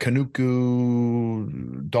Kanuku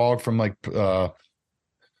dog from like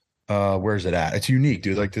where's it at? It's unique,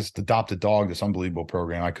 dude. Like this adopted dog, this unbelievable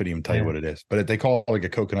program. I couldn't even tell you what it is, but they call it like a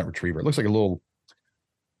coconut retriever. It looks like a little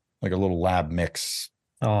lab mix,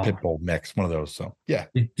 pit bull mix, one of those. So yeah.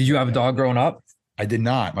 Did you have a dog growing up? I did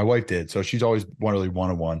not. My wife did. So she's always really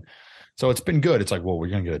wanted one. So it's been good. It's like, well, we're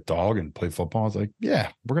gonna get a dog and play football. It's like,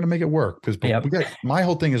 yeah, we're gonna make it work because my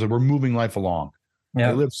whole thing is that we're moving life along.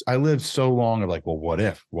 Yeah, I lived so long of like, well, what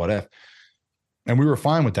if, and we were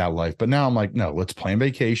fine with that life. But now I'm like, no, let's plan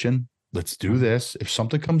vacation. Let's do this. If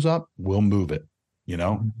something comes up, we'll move it. You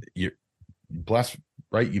know, you're blessed,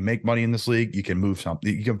 right? You make money in this league. You can move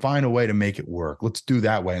something. You can find a way to make it work. Let's do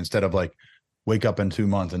that way instead of like wake up in 2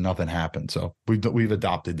 months and nothing happened. So we've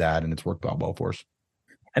adopted that and it's worked out well for us.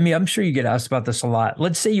 I mean, I'm sure you get asked about this a lot.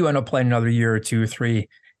 Let's say you end up playing another year or 2 or 3,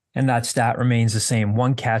 and that stat remains the same: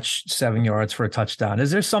 1 catch, 7 yards for a touchdown.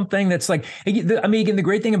 Is there something that's like, I mean, again, the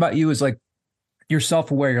great thing about you is like, you're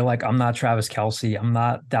self-aware. You're like, I'm not Travis Kelce. I'm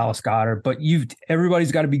not Dallas Goedert, but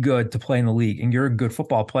everybody's got to be good to play in the league, and you're a good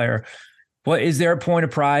football player. But is there a point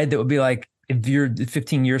of pride that would be like, if you're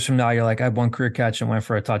 15 years from now, you're like, I had 1 career catch and went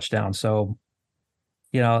for a touchdown. So,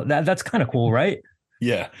 that's kind of cool, right?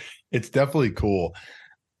 Yeah, it's definitely cool.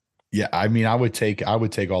 Yeah, I mean, I would take all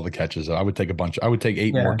the catches. I would take a bunch. I would take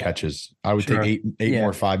 8 more catches. I would take eight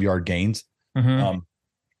more 5-yard gains. Mm-hmm.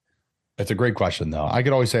 It's a great question, though. I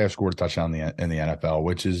could always say I've scored a touchdown in the NFL,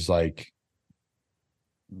 which is like,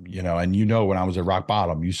 and when I was at rock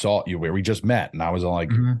bottom, you saw where we just met, and I was like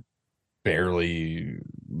barely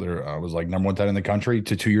there. I was like number 1 tight end in the country.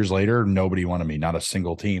 To 2 years later, nobody wanted me, not a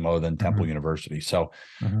single team other than Temple University. So,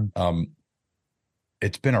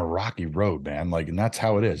 it's been a rocky road, man. Like, and that's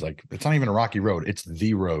how it is. Like, it's not even a rocky road. It's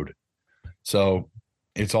the road. So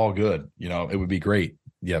it's all good. It would be great.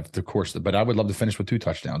 Yeah, of course. But I would love to finish with 2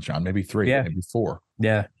 touchdowns, John, maybe 3, maybe 4.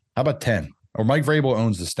 Yeah. How about 10? Or Mike Vrabel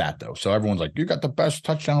owns the stat though. So everyone's like, you got the best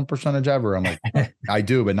touchdown percentage ever. I'm like, I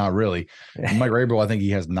do, but not really. And Mike Vrabel, I think he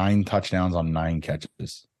has 9 touchdowns on 9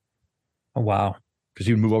 catches. Oh, wow. Because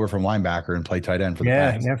he would move over from linebacker and play tight end for the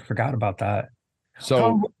Pats. Yeah, I forgot about that.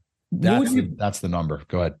 So that's the number.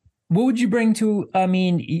 Go ahead. What would you bring to, I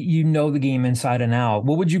mean, the game inside and out.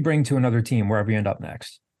 What would you bring to another team wherever you end up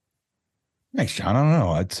next? Thanks, John. I don't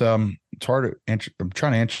know. It's hard to answer. I'm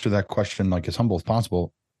trying to answer that question like as humble as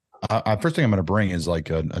possible. First thing I'm going to bring is like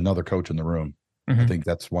another coach in the room. I think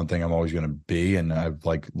that's one thing I'm always going to be. And I've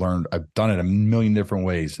learned, I've done it a million different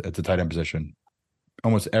ways at the tight end position.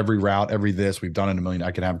 Almost every route, we've done it a million.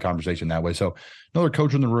 I can have a conversation that way. So another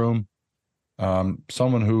coach in the room,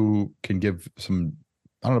 someone who can give some,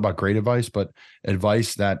 I don't know about great advice, but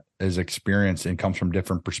advice that is experienced and comes from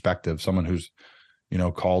different perspectives. Someone who's,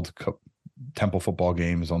 called Temple football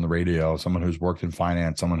games on the radio, someone who's worked in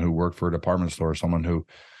finance, someone who worked for a department store, someone who,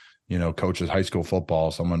 coaches high school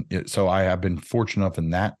football, so I have been fortunate enough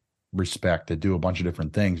in that respect to do a bunch of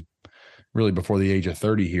different things really before the age of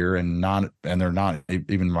 30 here and they're not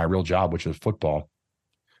even my real job, which is football.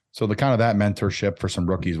 So the kind of that mentorship for some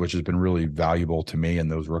rookies, which has been really valuable to me and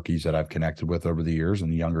those rookies that I've connected with over the years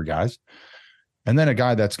and the younger guys. And then a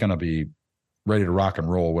guy that's going to be ready to rock and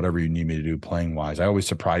roll, whatever you need me to do playing wise. I always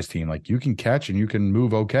surprise team, like, you can catch and you can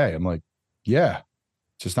move okay. I'm like, yeah,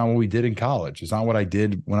 it's just not what we did in college. It's not what I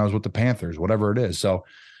did when I was with the Panthers, whatever it is. So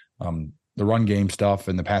the run game stuff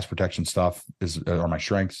and the pass protection stuff are my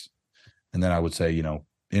strengths. And then I would say,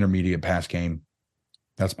 intermediate pass game,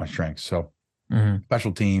 that's my strengths. So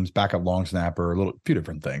special teams, backup long snapper, few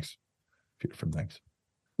different things.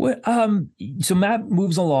 What? So Matt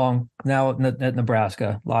moves along now at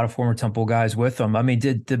Nebraska. A lot of former Temple guys with him. I mean,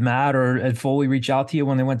 did Matt or Ed Foley reach out to you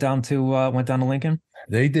when they went down to Lincoln?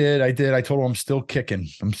 They did. I did. I told them I'm still kicking.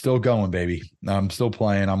 I'm still going, baby. I'm still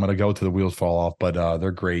playing. I'm going to go till the wheels fall off. But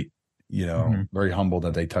they're great. Very humble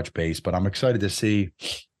that they touch base. But I'm excited to see,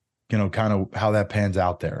 kind of how that pans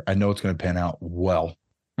out there. I know it's going to pan out well,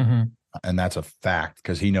 and that's a fact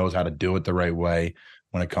because he knows how to do it the right way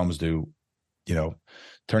when it comes to,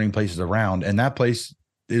 turning places around. And that place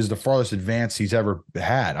is the farthest advance he's ever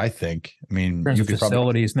had, I think. I mean, in terms of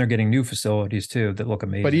facilities, and they're getting new facilities too that look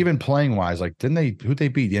amazing. But even playing wise, like, who'd they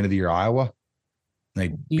beat at the end of the year? Iowa?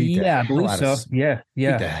 They beat I believe so. Beat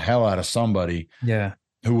the hell out of somebody. Yeah.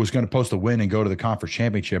 Who was going to post a win and go to the conference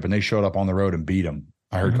championship, and they showed up on the road and beat them.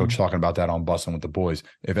 I heard Coach talking about that on Bussin' with the Boys.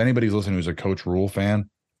 If anybody's listening who's a Coach Rule fan,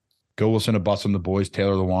 go listen to Bussin' the Boys,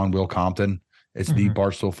 Taylor Lewan, Will Compton. It's the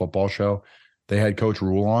Barstool Football Show. They had Coach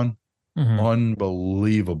Rule on.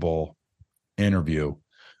 Unbelievable interview.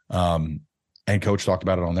 And Coach talked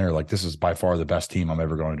about it on there. Like, this is by far the best team I'm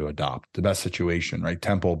ever going to adopt. The best situation, right?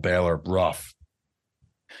 Temple, Baylor, rough.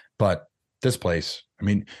 But this place, I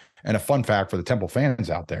mean, and a fun fact for the Temple fans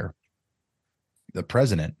out there, the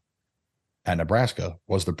president at Nebraska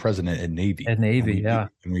was the president at Navy. At Navy, and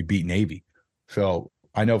we beat Navy. So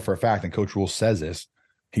I know for a fact, and Coach Rule says this,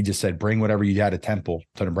 he just said, bring whatever you had at Temple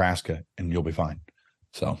to Nebraska and you'll be fine.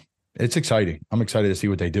 So it's exciting. I'm excited to see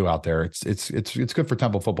what they do out there. It's good for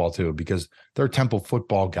Temple football too, because they're Temple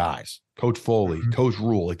football guys. Coach Foley, Coach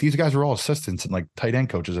Rule, like these guys are all assistants and like tight end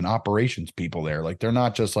coaches and operations people there. Like they're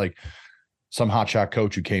not just like some hotshot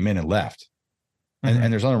coach who came in and left.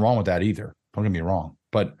 And there's nothing wrong with that either. Don't get me wrong.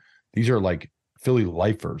 But these are like Philly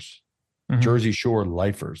lifers, Jersey Shore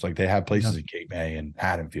lifers. Like they have places in Cape May and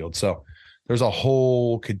Haddonfield. So there's a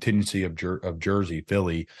whole contingency of Jersey,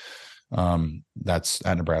 Philly, that's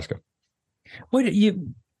at Nebraska. What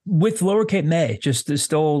you with Lower Cape May, just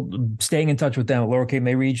still staying in touch with them, Lower Cape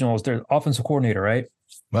May Regionals, their offensive coordinator, right?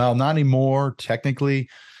 Well, not anymore. Technically,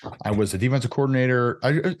 I was the defensive coordinator.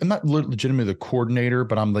 I'm not legitimately the coordinator,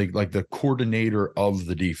 but I'm like the coordinator of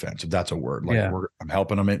the defense, if that's a word. Like I'm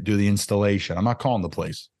helping them do the installation. I'm not calling the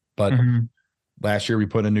plays, but last year we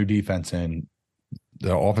put a new defense in.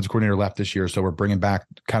 The offensive coordinator left this year, so we're bringing back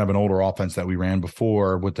kind of an older offense that we ran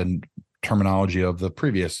before with the terminology of the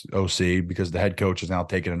previous OC, because the head coach is now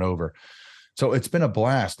taking it over. So it's been a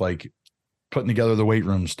blast, like putting together the weight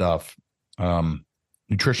room stuff,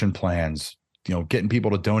 nutrition plans, getting people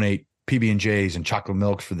to donate PB&Js and chocolate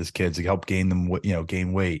milks for these kids to help gain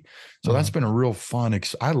weight. So that's been a real fun.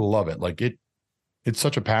 I love it. Like it's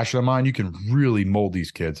such a passion of mine. You can really mold these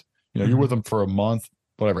kids. You're with them for a month,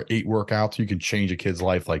 whatever, 8 workouts, you can change a kid's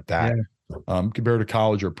life like that. Compared to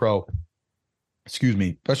college or pro,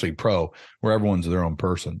 especially pro, where everyone's their own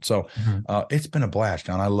person. So it's been a blast,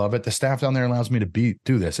 John. I love it. The staff down there allows me to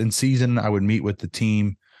do this. In season, I would meet with the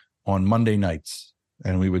team on Monday nights,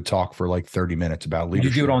 and we would talk for like 30 minutes about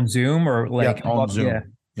leadership. Did you do it on Zoom or like on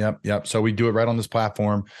Zoom? Yep. So we do it right on this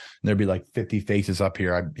platform, and there'd be like 50 faces up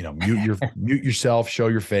here. I, mute yourself, show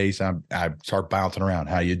your face. I start bouncing around.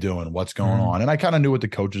 How you doing? What's going on? And I kind of knew what the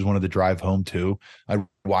coaches wanted to drive home to. I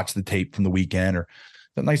watch the tape from the weekend. Or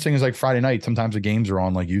the nice thing is like Friday night, sometimes the games are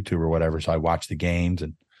on like YouTube or whatever. So I watch the games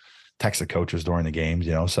and text the coaches during the games.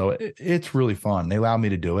 So it's really fun. They allow me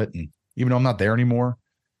to do it, and even though I'm not there anymore,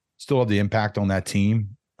 still have the impact on that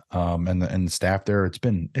team. And the staff there, it's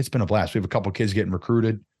been a blast. We have a couple of kids getting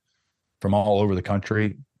recruited from all over the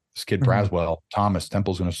country. This kid Braswell, Thomas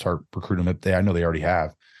Temple's going to start recruiting him. I know they already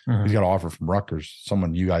have. He's got an offer from Rutgers.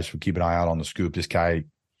 Someone you guys should keep an eye out on the scoop. This guy,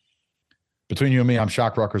 between you and me, I'm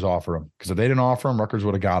shocked Rutgers offer him, because if they didn't offer him, Rutgers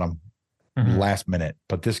would have got him last minute.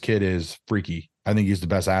 But this kid is freaky. I think he's the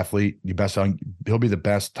best athlete. He'll be the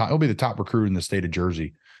best. He'll be the top recruit in the state of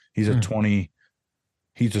Jersey. He's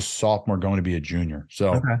He's a sophomore going to be a junior.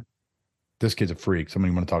 So this kid's a freak.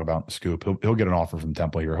 Somebody you want to talk about in the scoop. He'll get an offer from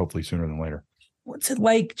Temple here, hopefully sooner than later. What's it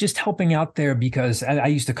like just helping out there? Because I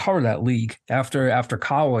used to cover that league after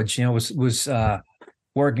college, was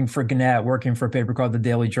working for Gannett, working for a paper called the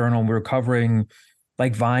Daily Journal. And we were covering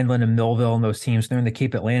like Vineland and Millville and those teams. They're in the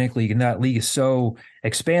Cape Atlantic League, and that league is so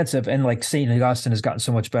expansive. And like St. Augustine has gotten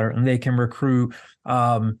so much better, and they can recruit.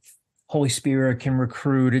 Holy Spirit can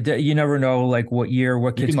recruit. You never know, like what year,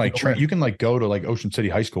 what kids. You can go to like Ocean City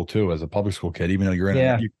High School too as a public school kid, even though you're in.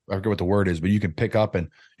 I forget what the word is, but you can pick up, and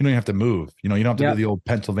you don't even have to move. You don't have to do the old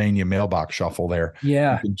Pennsylvania mailbox shuffle there.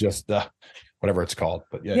 Yeah, you can just whatever it's called.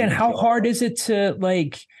 But and how hard is it to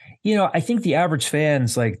I think the average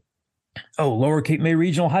fan's like, oh, Lower Cape May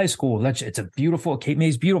Regional High School. It's a beautiful. Cape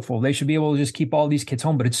May's beautiful. They should be able to just keep all these kids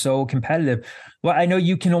home, but it's so competitive. Well, I know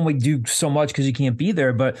you can only do so much because you can't be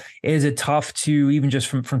there, but is it tough to, even just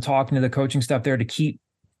from talking to the coaching staff there, to keep,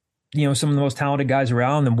 some of the most talented guys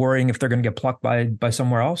around and worrying if they're going to get plucked by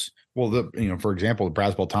somewhere else? Well, for example,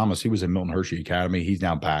 Braswell Thomas, he was in Milton Hershey Academy. He's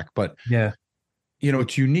now back, but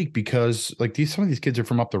it's unique because some of these kids are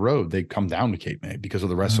from up the road. They come down to Cape May because of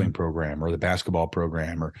the wrestling program or the basketball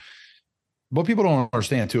program, or what people don't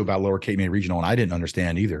understand too about Lower Cape May Regional, and I didn't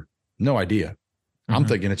understand either. No idea. I'm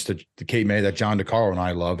thinking it's the Cape May that John DeCaro and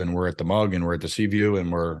I love, and we're at the Mug and we're at the Seaview and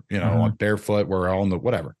we're on Barefoot, we're on the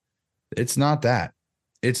whatever. It's not that.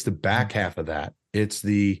 It's the back half of that. It's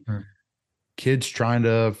the kids trying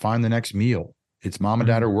to find the next meal. It's mom and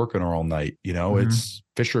dad are working all night. It's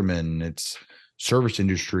fishermen. It's service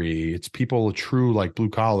industry. It's people true like blue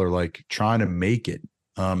collar, like trying to make it.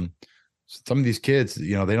 Some of these kids, they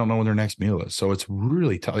don't know when their next meal is. So it's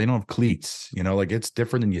really tough. They don't have cleats, it's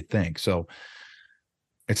different than you think. So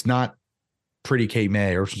it's not pretty Cape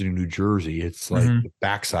May or New Jersey. It's like the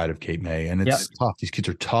backside of Cape May, and it's tough. These kids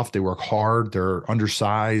are tough. They work hard. They're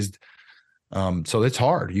undersized. So it's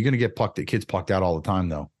hard. You're going to get kids plucked out all the time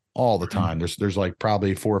though. all the time. There's like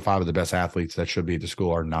probably 4 or 5 of the best athletes that should be at the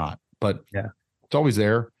school are not, but Yeah. it's always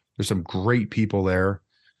there. There's some great people there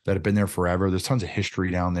that have been there forever. There's tons of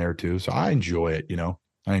history down there too. So I enjoy it,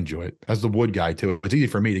 I enjoy it as the Wood guy too. It's easy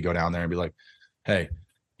for me to go down there and be like, hey,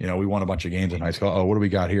 we won a bunch of games in high school. Oh, what do we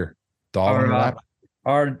got here? Dog on your lap?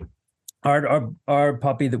 Our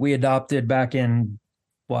puppy that we adopted back in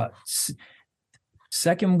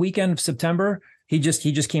second weekend of September. He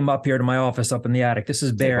just came up here to my office up in the attic. This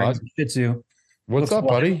is Bear. He's a Shih Tzu. What's up,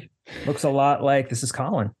 buddy? Looks a lot like this is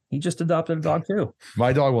Colin. He just adopted a dog too.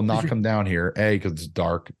 My dog will not come down here. A, because it's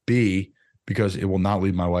dark. B, because it will not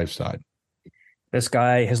leave my wife's side. This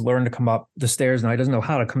guy has learned to come up the stairs now. He doesn't know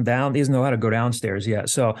how to come down. He doesn't know how to go downstairs yet.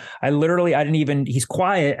 So he's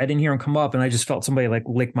quiet. I didn't hear him come up, and I just felt somebody like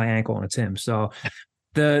lick my ankle, and it's him. So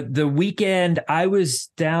the weekend I was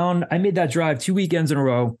down, I made that drive 2 weekends in a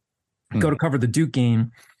row, go to cover the Duke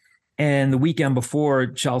game. And the weekend before,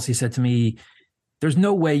 Chelsea said to me, there's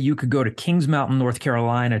no way you could go to Kings Mountain, North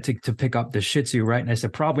Carolina to pick up the Shih Tzu, right? And I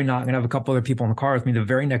said, probably not. I'm going to have a couple other people in the car with me. The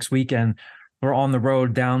very next weekend, we're on the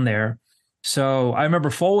road down there. So I remember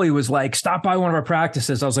Foley was like, stop by one of our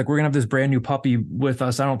practices. I was like, we're going to have this brand new puppy with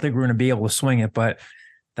us. I don't think we're going to be able to swing it, but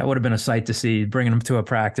that would have been a sight to see, bringing him to a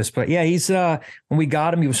practice. But yeah, he's when we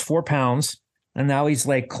got him, he was 4 pounds, and now he's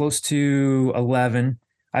like close to 11.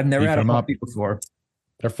 I've never had a puppy before.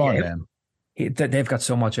 They're fun, man. They've got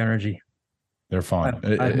so much energy. They're fun.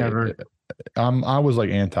 I've never. I was like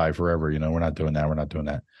anti forever. We're not doing that. We're not doing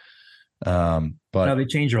that. But no, they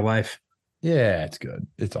change your life. Yeah, it's good.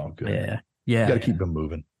 It's all good. Yeah. You got to keep them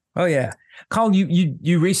moving. Oh yeah, Colin,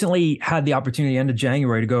 you recently had the opportunity end of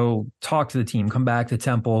January to go talk to the team, come back to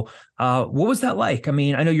Temple. What was that like? I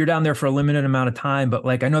mean, I know you're down there for a limited amount of time, but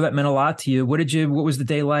like I know that meant a lot to you. What was the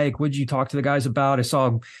day like? What did you talk to the guys about? I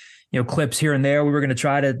saw, clips here and there. We were going to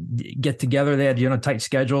try to get together. They had tight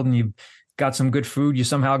scheduled, and you got some good food. You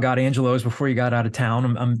somehow got Angelo's before you got out of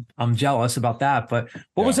town. I'm jealous about that. But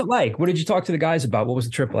what was it like? What did you talk to the guys about? What was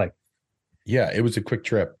the trip like? Yeah, it was a quick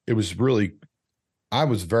trip. It was really, I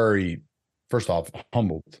was very, first off,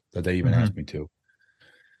 humbled that they even asked me to.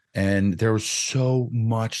 And there was so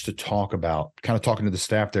much to talk about, kind of talking to the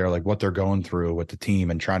staff there, like what they're going through with the team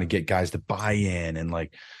and trying to get guys to buy in and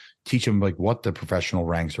like teach them like what the professional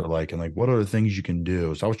ranks are like and like what are the things you can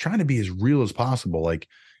do. So I was trying to be as real as possible. Like,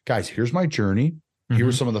 guys, here's my journey.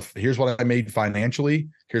 Here's here's what I made financially.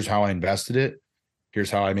 Here's how I invested it. Here's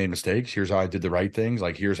how I made mistakes. Here's how I did the right things.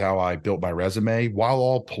 Like, here's how I built my resume while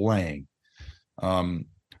all playing.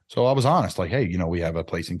 So I was honest, like, hey, we have a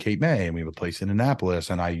place in Cape May and we have a place in Annapolis,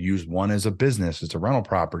 and I used one as a business. It's a rental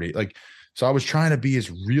property. Like, so I was trying to be as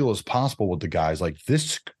real as possible with the guys. Like,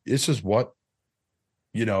 this is what,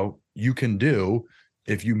 you can do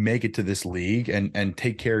if you make it to this league and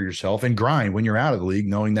take care of yourself and grind when you're out of the league,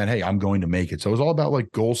 knowing that, hey, I'm going to make it. So it was all about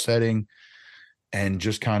like goal setting and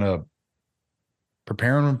just kind of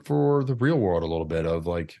preparing them for the real world a little bit of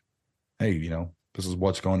like, hey, this is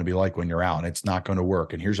what's going to be like when you're out and it's not going to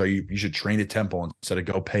work. And here's how you should train at Temple instead of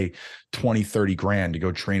go pay 20, 30 grand to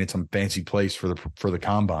go train at some fancy place for the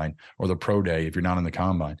combine or the pro day if you're not in the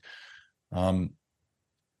combine.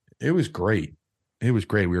 It was great. It was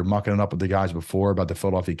great. We were mucking it up with the guys before about the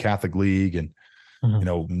Philadelphia Catholic League and,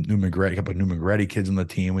 New McGretty, a couple of New McGretty kids on the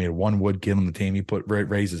team. We had one Wood kid on the team. He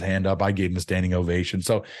raised his hand up. I gave him a standing ovation.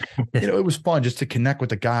 So, it was fun just to connect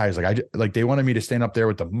with the guys. Like they wanted me to stand up there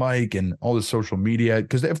with the mic and all the social media.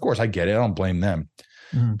 Cause of course I get it. I don't blame them,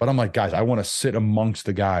 but I'm like, guys, I want to sit amongst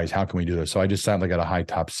the guys. How can we do this? So I just sat like at a high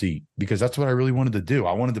top seat because that's what I really wanted to do.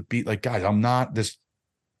 I wanted to be like, guys, I'm not this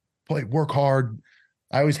work hard.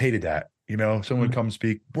 I always hated that. Someone would come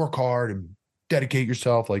speak, work hard and dedicate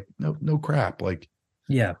yourself. Like, no crap. Like,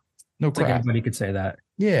 yeah, no crap. Like everybody could say that.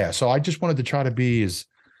 Yeah. So I just wanted to try to be as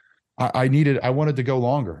I wanted to go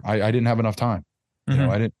longer. I didn't have enough time. We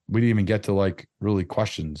didn't even get to like really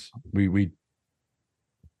questions.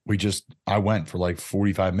 I went for like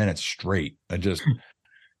 45 minutes straight. I just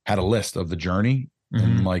had a list of the journey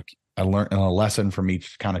and like I learned a lesson from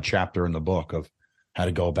each kind of chapter in the book of how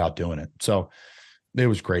to go about doing it. So it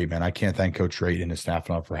was great, man. I can't thank Coach Drayton and his staff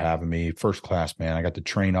enough for having me. First class, man. I got to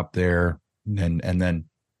train up there. And then,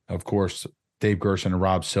 of course, Dave Gerson and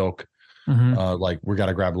Rob Silk, like, we got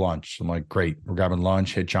to grab lunch. I'm like, great. We're grabbing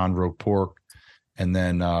lunch, hit John Roque Pork, and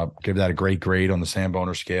then give that a great grade on the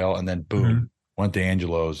Samboner scale. And then, boom, went to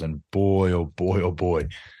Angelo's. And boy, oh boy, oh boy,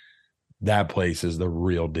 that place is the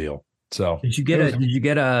real deal. So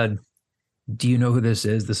do you know who this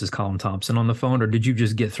is? This is Colin Thompson on the phone, or did you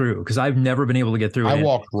just get through? Because I've never been able to get through. I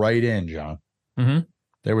walked right in, John.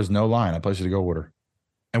 There was no line. I placed to go order.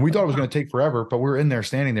 And we thought it was going to take forever, but we were in there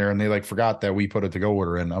standing there and they like forgot that we put a to-go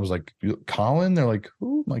order in. I was like, Colin? They're like,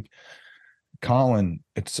 who? I'm like, Colin,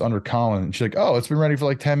 it's under Colin. And she's like, oh, it's been ready for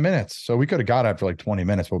like 10 minutes. So we could have got it after like 20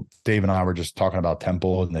 minutes, but Dave and I were just talking about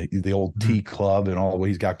Temple and the old tea club and all what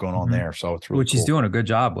he's got going on there. So it's really Which he's doing a good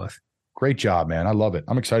job with. Great job, man. I love it.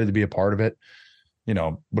 I'm excited to be a part of it. You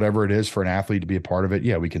know, whatever it is for an athlete to be a part of it.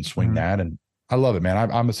 Yeah, we can swing that. And I love it,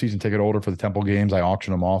 man. I'm a season ticket holder for the Temple games. I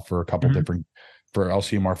auction them off for a couple different, for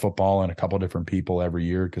LCMR football and a couple different people every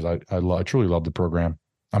year. Cause I truly love the program.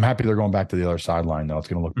 I'm happy they're going back to the other sideline though. It's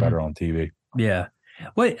going to look better on TV. Yeah.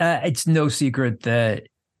 Well, it's no secret that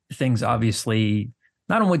things obviously,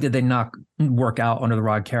 not only did they not work out under the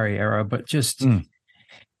Rod Carey era, but just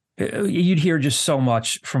you'd hear just so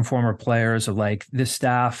much from former players of like this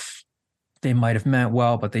staff, they might have meant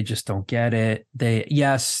well, but they just don't get it.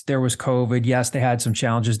 Yes, there was COVID. Yes, they had some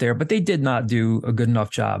challenges there, but they did not do a good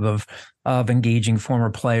enough job of engaging former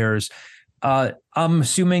players. I'm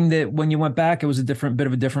assuming that when you went back, it was a bit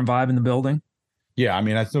of a different vibe in the building. Yeah, I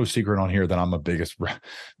mean, that's no secret on here that I'm a biggest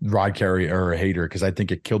Rod Carey era hater because I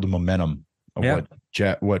think it killed the momentum of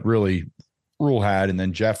what really Rule had, and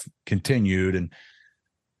then Jeff continued, and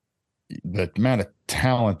the amount of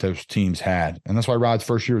talent those teams had, and that's why Rod's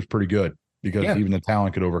first year was pretty good because even the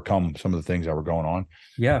talent could overcome some of the things that were going on.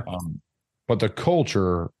 Yeah, but the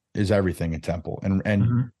culture is everything in Temple,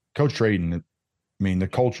 and Coach Drayton, I mean, the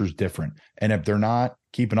culture is different, and if they're not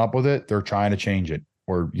keeping up with it, they're trying to change it,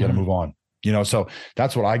 or you got to move on. You know, so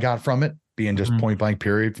that's what I got from it, being just point blank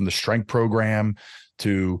period, from the strength program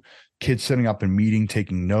to kids sitting up in meeting,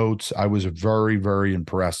 taking notes. I was very, very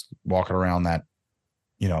impressed walking around that,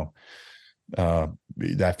 you know,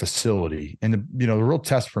 that facility. And the real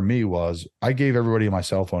test for me was I gave everybody my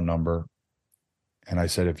cell phone number and I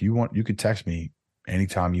said, if you want, you could text me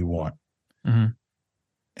anytime you want.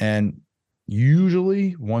 And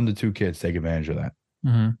usually 1 to 2 kids take advantage of that.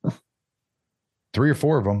 3 or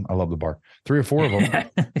 4 of them, I love the bar. 3 or 4 of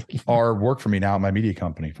them are work for me now at my media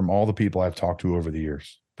company from all the people I've talked to over the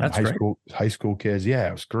years. That's high school kids. Yeah,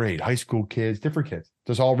 it was great. High school kids, different kids.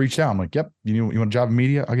 Just all reached out. I'm like, yep, you want a job in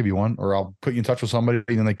media? I'll give you one, or I'll put you in touch with somebody,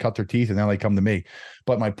 and then they cut their teeth and now they come to me.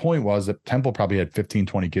 But my point was that Temple probably had 15,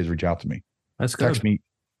 20 kids reach out to me. That's good.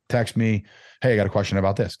 Text me. Hey, I got a question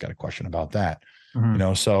about this. Got a question about that. You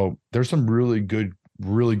know, so there's some really good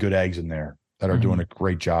eggs in there that are doing a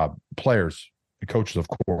great job. Players, the coaches, of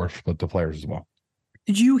course, but the players as well.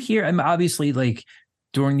 Did you hear? I mean, obviously, like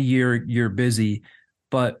during the year, you're busy,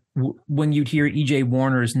 but when you'd hear EJ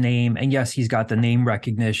Warner's name, and yes, he's got the name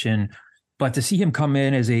recognition, but to see him come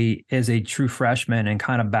in as a true freshman and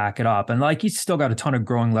kind of back it up, and like he's still got a ton of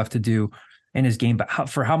growing left to do in his game, but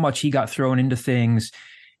for how much he got thrown into things,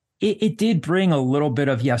 it did bring a little bit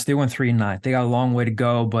of, yes, they went 3-9. They got a long way to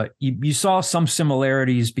go, but you saw some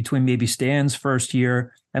similarities between maybe Stan's first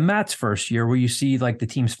year and Matt's first year, where you see like the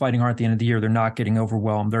teams fighting hard at the end of the year. They're not getting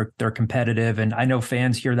overwhelmed. They're competitive. And I know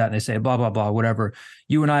fans hear that and they say, blah, blah, blah, whatever.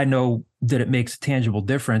 You and I know that it makes a tangible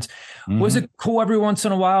difference. Was it cool every once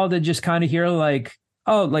in a while to just kind of hear like,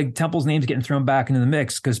 oh, like Temple's name's getting thrown back into the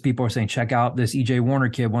mix because people are saying, check out this EJ Warner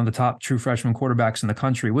kid, one of the top true freshman quarterbacks in the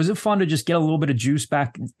country. Was it fun to just get a little bit of juice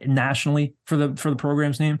back nationally for the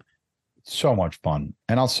program's name? So much fun.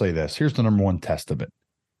 And I'll say this, here's the number one test of it.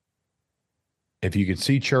 If you could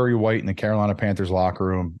see Cherry White in the Carolina Panthers locker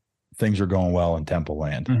room, things are going well in Temple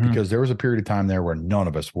land, because there was a period of time there where none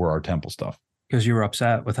of us wore our Temple stuff. Because you were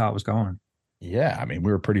upset with how it was going. Yeah. I mean,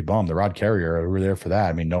 we were pretty bummed. The Rod Carey era, we were there for that.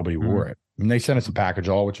 I mean, nobody wore it. I mean, they sent us a package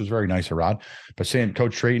all, which was very nice of Rod. But saying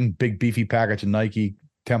Coach Drayton, big beefy package of Nike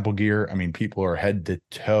Temple gear. I mean, people are head to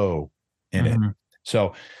toe in it.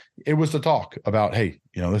 So it was the talk about, hey,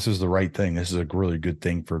 you know, this is the right thing. This is a really good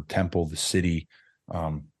thing for Temple, the city.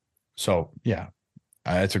 So yeah,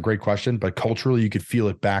 it's a great question. But culturally, you could feel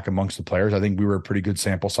it back amongst the players. I think we were a pretty good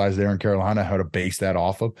sample size there in Carolina, how to base that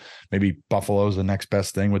off of. Maybe Buffalo's the next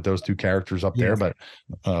best thing with those 2 characters up there. But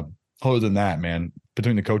other than that, man,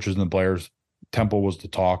 between the coaches and the players, Temple was the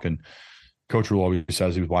talk, and Coach Rule always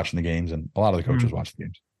says he was watching the games, and a lot of the coaches watched the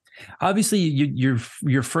games. Obviously,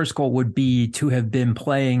 your first goal would be to have been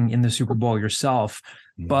playing in the Super Bowl yourself,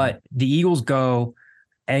 but the Eagles go,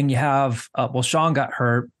 and you have Sean got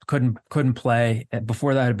hurt, couldn't play.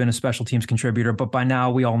 Before that, had been a special teams contributor, but by now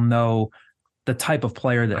we all know the type of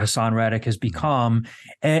player that Hassan Reddick has become,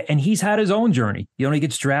 and he's had his own journey. You know, he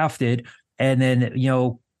gets drafted, and then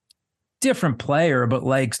different player, but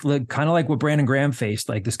like kind of like what Brandon Graham faced.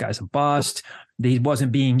 Like, this guy's a bust. He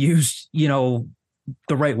wasn't being used,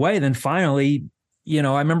 the right way. Then finally, I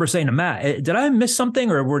remember saying to Matt, did I miss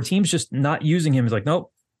something, or were teams just not using him? He's like,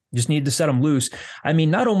 nope, Just needed to set him loose. I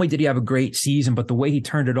mean, not only did he have a great season, but the way he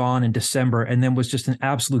turned it on in December and then was just an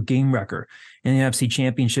absolute game wrecker in the NFC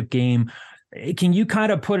Championship game. Can you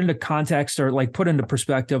kind of put into context or like put into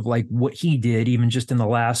perspective like what he did even just in the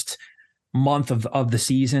last month of the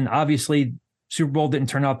season? Obviously, Super Bowl didn't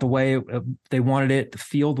turn out the way they wanted it. The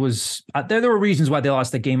field was there were reasons why they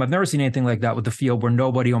lost the game. I've never seen anything like that with the field where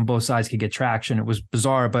nobody on both sides could get traction. It was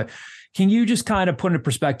bizarre, but can you just kind of put into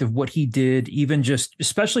perspective what he did, even just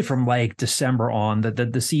especially from like December on,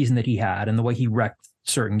 the season that he had and the way he wrecked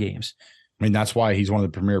certain games? I mean, that's why he's one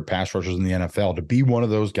of the premier pass rushers in the NFL. To be one of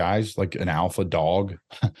those guys, like an alpha dog,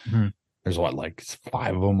 there's what, like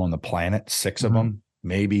 5 of them on the planet, 6 of them,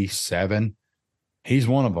 maybe 7. He's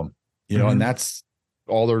one of them, you know, and that's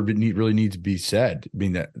all there really needs to be said. I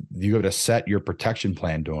mean, that you have to set your protection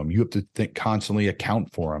plan to him. You have to constantly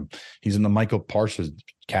account for him. He's in the Michael Parsons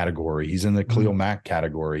category. He's in the Khalil Mack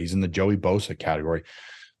category. He's in the Joey Bosa category,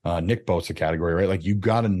 Nick Bosa category, right? Like you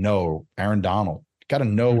got to know Aaron Donald, got to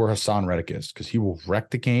know where Hassan Reddick is because he will wreck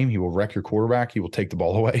the game. He will wreck your quarterback. He will take the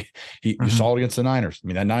ball away. You saw it against the Niners. I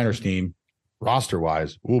mean, that Niners team roster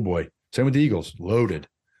wise, oh boy, same with the Eagles, loaded.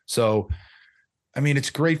 So, I mean, it's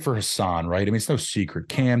great for Hassan, right? I mean, it's no secret.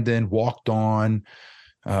 Camden walked on.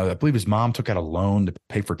 I believe his mom took out a loan to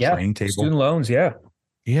pay for training table. Student loans, yeah.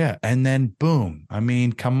 Yeah. And then boom. I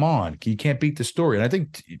mean, come on. You can't beat the story. And I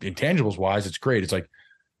think intangibles wise, it's great. It's like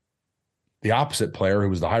the opposite player who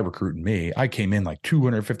was the high recruit in me. I came in like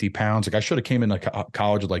 250 pounds. Like I should have came in like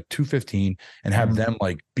college with like 215 and have them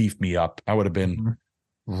like beef me up. I would have been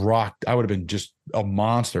rocked. I would have been just a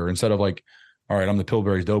monster instead of like, all right, I'm the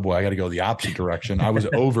Pillsbury's doughboy. I got to go the opposite direction. I was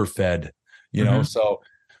overfed, you know? So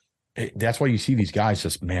that's why you see these guys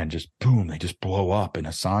just boom, they just blow up. And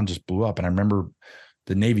Hassan just blew up. And I remember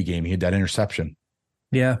the Navy game, he had that interception.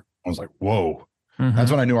 Yeah. I was like, whoa.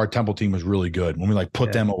 That's when I knew our Temple team was really good. When we like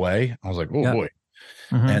put them away, I was like, oh boy.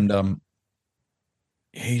 And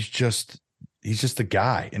he's just a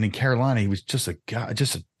guy. And in Carolina, he was just a guy,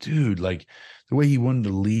 just a dude. Like the way he wanted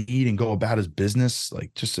to lead and go about his business,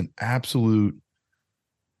 like just an absolute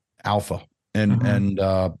alpha. And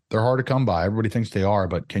they're hard to come by. Everybody thinks they are,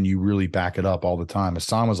 but can you really back it up all the time?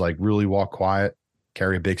 Hassan was like really walk quiet,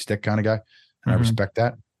 carry a big stick kind of guy. And I respect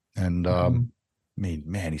that. And I mean,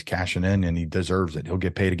 man, he's cashing in and he deserves it. He'll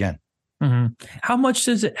get paid again. How much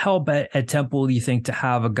does it help at Temple, do you think, to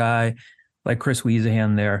have a guy like Chris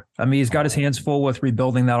Wiesahan there? I mean, he's got his hands full with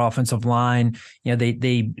rebuilding that offensive line. You know,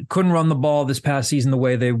 they couldn't run the ball this past season the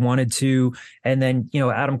way they wanted to. And then, you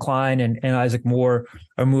know, Adam Klein and Isaac Moore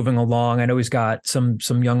are moving along. I know he's got some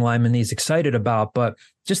young linemen he's excited about, but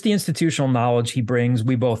just the institutional knowledge he brings,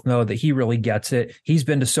 we both know that he really gets it. He's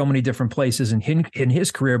been to so many different places in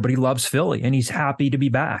his career, but he loves Philly and he's happy to be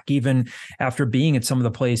back, even after being at some of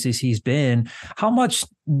the places he's been. How much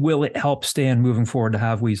will it help Stan moving forward to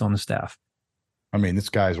have Wies on the staff? I mean, this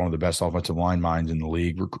guy is one of the best offensive line minds in the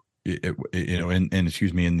league. You know,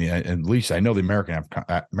 at least I know the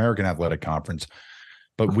American Athletic Conference,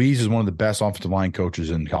 but Wies is one of the best offensive line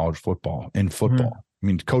coaches in college football. I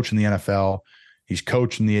mean, coaching the NFL, he's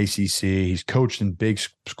coached in the ACC, he's coached in big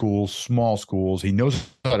schools, small schools. He knows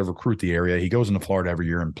how to recruit the area. He goes into Florida every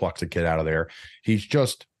year and plucks a kid out of there. He's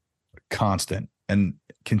just constant and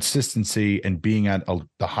consistency, and being at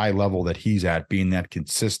the high level that he's at, being that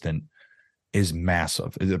consistent is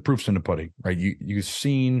massive. The proof's in the pudding, right? You've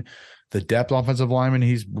seen the depth offensive lineman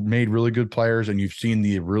he's made really good players, and you've seen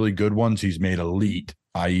the really good ones he's made elite,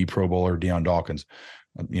 i.e. Pro Bowler Deion Dawkins.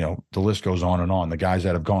 You know, the list goes on and on. The guys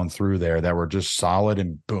that have gone through there that were just solid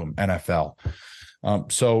and boom, NFL.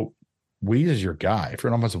 So Wies is your guy. If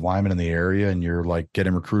you're an offensive lineman in the area and you're like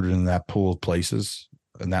getting recruited in that pool of places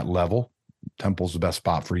and that level, Temple's the best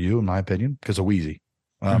spot for you, in my opinion, because of Weezy.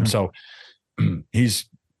 So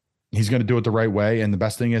he's going to do it the right way. And the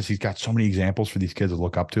best thing is he's got so many examples for these kids to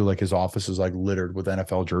look up to. Like his office is like littered with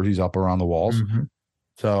NFL jerseys up around the walls.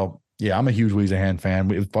 So yeah, I'm a huge Wiesahan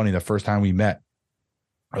fan. It was funny. The first time we met,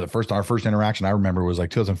 or our first interaction, I remember was like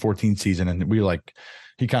 2014 season. And we were like,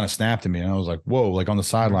 he kind of snapped at me and I was like, whoa, like on the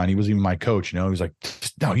sideline, he wasn't even my coach. You know, he was like,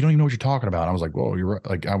 no, you don't even know what you're talking about. And I was like, whoa, you're right.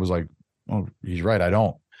 Like, I was like, oh, he's right. I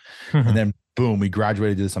don't. And then boom, we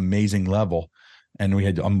graduated to this amazing level. And we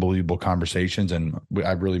had unbelievable conversations, and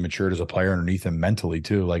I really matured as a player underneath him mentally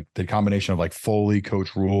too. Like the combination of like Foley,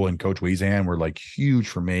 Coach Rule, and Coach Wiesahan were like huge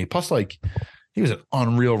for me. Plus, like he was an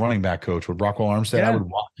unreal running back coach with Rockwell Armstead. Yeah. I would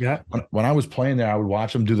watch when I was playing there. I would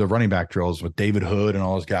watch him do the running back drills with David Hood and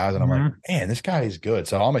all those guys, and I'm like, man, this guy is good.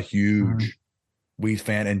 So I'm a huge Wies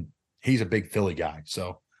fan, and he's a big Philly guy.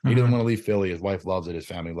 So he doesn't want to leave Philly. His wife loves it. His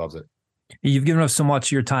family loves it. You've given us so much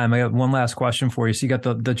of your time. I got one last question for you. So you got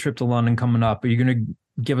the trip to London coming up. Are you going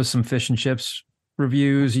to give us some fish and chips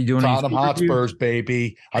reviews? Are you doing Tottenham Hotspurs,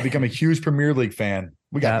 baby. I become a huge Premier League fan.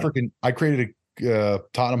 We got I created a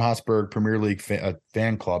Tottenham Hotspur Premier League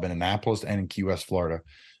fan club in Annapolis and in Key West, Florida,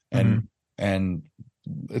 and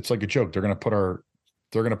it's like a joke. They're gonna put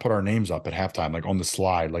our names up at halftime, like on the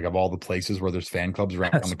slide, like of all the places where there's fan clubs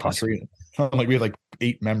around the country. Awesome. Like we have like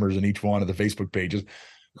 8 members in each one of the Facebook pages.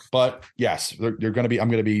 But yes, I'm going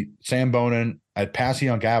to be Sam Bonin at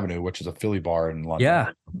Passyunk Avenue, which is a Philly bar in London.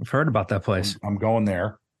 Yeah, I've heard about that place. I'm going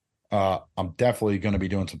there. I'm definitely going to be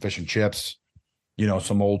doing some fish and chips,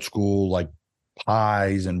 some old school like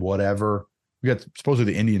pies and whatever. We got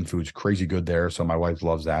supposedly the Indian food's crazy good there. So my wife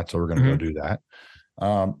loves that. So we're going to go do that.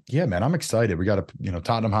 Yeah, man, I'm excited. We got a,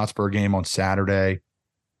 Tottenham Hotspur game on Saturday.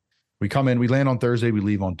 We come in, we land on Thursday, we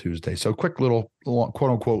leave on Tuesday. So quick little quote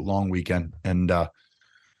unquote long weekend. And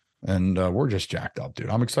we're just jacked up, dude.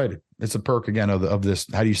 I'm excited. It's a perk again of this.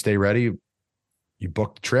 How do you stay ready? You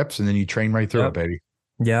book the trips and then you train right through it, baby.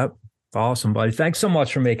 Yep. Awesome, buddy. Thanks so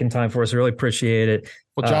much for making time for us. I really appreciate it.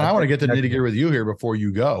 Well, John, I want to get the nitty-gritty with you here before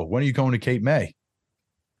you go. When are you going to Cape May?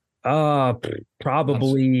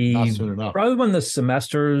 Probably not soon enough. Probably when the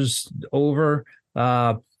semester's over.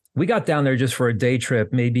 We got down there just for a day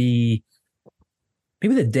trip, maybe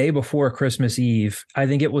the day before Christmas Eve. I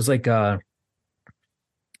think it was like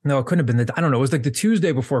no, it couldn't have been I don't know. It was like the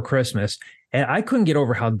Tuesday before Christmas. And I couldn't get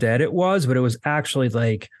over how dead it was, but it was actually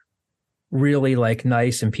like really like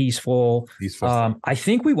nice and peaceful. I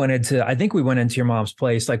think we went into your mom's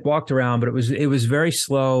place, like walked around, but it was very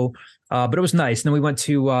slow. But it was nice. And then we went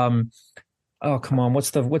to oh, come on, what's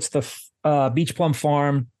the Beach Plum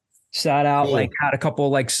Farm, sat out, like had a couple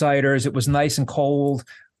like ciders. It was nice and cold.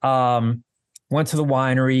 Went to the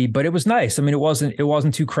winery, but it was nice. I mean, it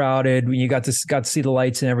wasn't too crowded. You got to see the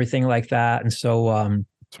lights and everything like that. And so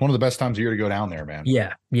it's one of the best times of year to go down there, man.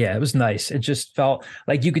 Yeah, it was nice. It just felt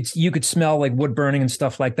like you could smell like wood burning and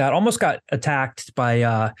stuff like that. Almost got attacked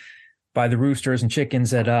by the roosters and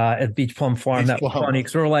chickens at Beach Plum Farm. That was funny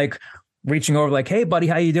because we were like reaching over, like, "Hey, buddy,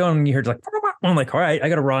 how you doing?" And you heard like, I'm like, "All right, I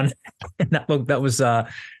got to run." And that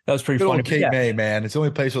was pretty funny. Cape May, man. It's the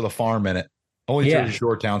only place with a farm in it. Only Jersey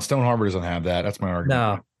Shore town. Stone Harbor doesn't have that. That's my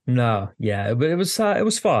argument. No, yeah, but it was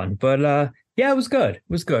fun. But yeah, it was good. It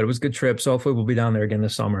was good. It was a good trip. So hopefully we'll be down there again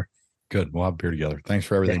this summer. Good. We'll have beer together. Thanks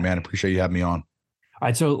for everything, man. Appreciate you having me on. All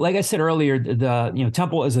right. So like I said earlier,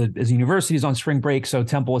 Temple as a university is on spring break, so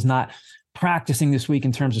Temple is not practicing this week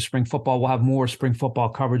in terms of spring football. We'll have more spring football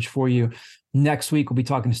coverage for you next week. We'll be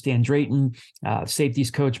talking to Stan Drayton,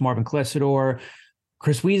 safeties coach Marvin Clissador,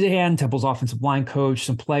 Chris Wiesehan, Temple's offensive line coach,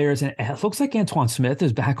 some players, and it looks like Antoine Smith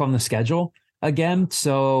is back on the schedule again.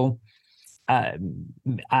 So I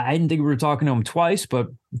didn't think we were talking to him twice, but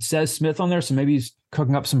it says Smith on there, so maybe he's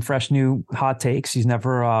cooking up some fresh new hot takes. He's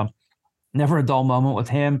never a dull moment with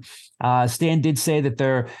him. Stan did say that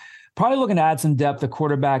they're probably looking to add some depth at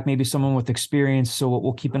quarterback, maybe someone with experience. So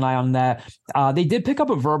we'll keep an eye on that. They did pick up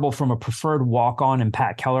a verbal from a preferred walk-on and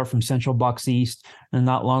Pat Keller from Central Bucks East. And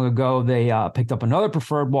not long ago, they picked up another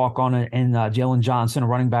preferred walk-on in Jalen Johnson, a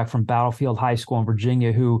running back from Battlefield High School in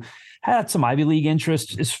Virginia, who had some Ivy League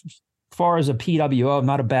interest. As far as a PWO,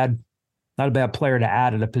 not a bad player to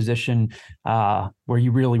add at a position where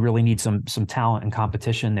you really, really need some talent and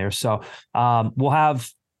competition there. So we'll have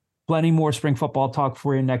plenty more spring football talk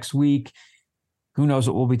for you next week. Who knows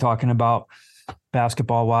what we'll be talking about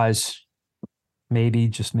basketball wise? Maybe,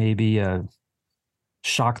 just maybe, a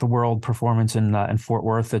shock the world performance in Fort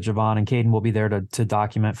Worth that Javon and Caden will be there to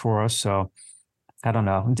document for us. So I don't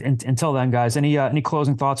know. Until then, guys, any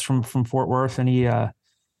closing thoughts from Fort Worth? Any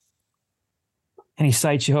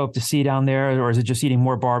sights you hope to see down there, or is it just eating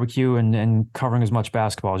more barbecue and covering as much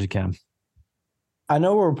basketball as you can? I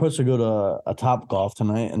know we're supposed to go to a Top Golf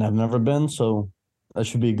tonight, and I've never been, so that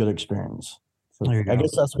should be a good experience. So I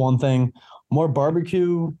guess that's one thing. More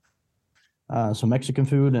barbecue, some Mexican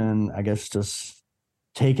food, and I guess just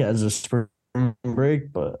take it as a spring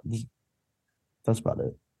break, but that's about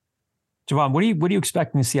it. Javon, what are you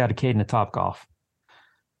expecting to see out of Caden at Top Golf?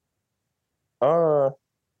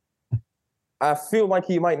 I feel like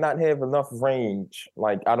he might not have enough range.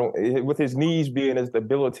 Like, with his knees being as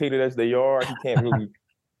debilitated as they are, he can't really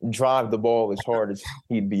drive the ball as hard as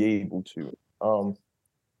he'd be able to. I'm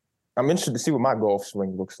interested to see what my golf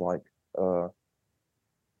swing looks like.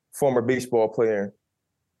 Former baseball player.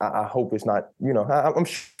 I hope it's not, I'm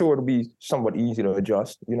sure it'll be somewhat easy to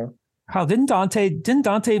adjust, How didn't Dante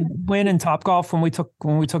win in Top Golf when we took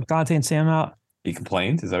Dante and Sam out? He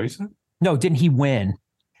complained? Is that what you said? No, didn't he win?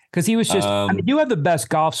 Because he was just, I mean, you have the best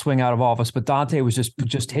golf swing out of all of us, but Dante was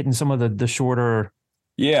just hitting some of the shorter.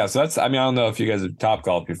 Yeah, so that's, I mean, I don't know if you guys have top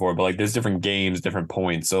golf before, but like there's different games, different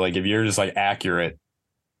points. So like if you're just like accurate,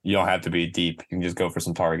 you don't have to be deep. You can just go for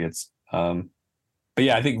some targets. But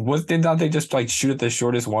yeah, I think didn't Dante just like shoot at the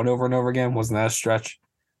shortest one over and over again? Wasn't that a stretch?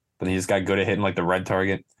 But he just got good at hitting like the red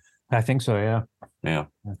target. I think so, yeah. Yeah.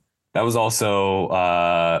 That was also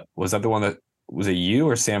was that the one that was it you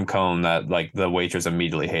or Sam Cohn that like the waitress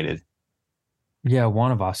immediately hated? Yeah,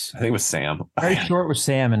 one of us. I think it was Sam. Very short with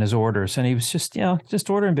Sam in his orders, and he was just, just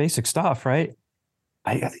ordering basic stuff, right?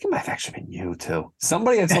 I think it might have actually been you too.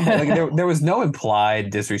 Somebody at some point, like there was no implied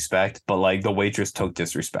disrespect, but like the waitress took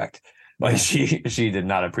disrespect. Like she did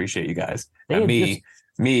not appreciate you guys. And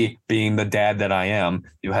me being the dad that I am,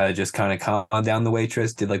 you had to just kind of calm down the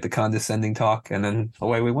waitress, did like the condescending talk, and then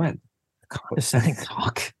away we went. Condescending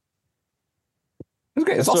talk. It was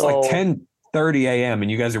great. It's also like 10:30 a.m. and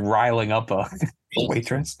you guys are riling up a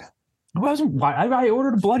waitress. I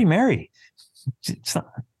ordered a Bloody Mary.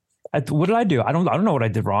 What did I do? I don't know what I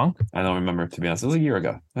did wrong. I don't remember, to be honest. It was a year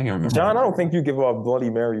ago. I can't remember. John, I don't think you give off Bloody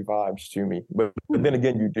Mary vibes to me, but then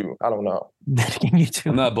again, you do. I don't know. Then again, you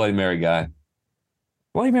do. I'm not a Bloody Mary guy.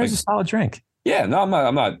 Bloody Mary's a solid drink. Yeah, no,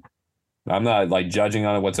 I'm not like judging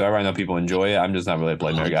on it whatsoever. I know people enjoy it. I'm just not really a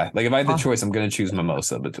Bloody Mary guy. Like if I had the choice, I'm going to choose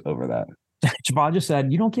mimosa over that. Javon just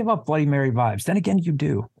said, you don't give up Bloody Mary vibes. Then again, you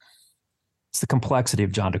do. It's the complexity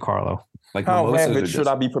of John DeCarlo. Like how rampant should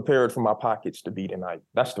I be prepared for my pockets to be tonight?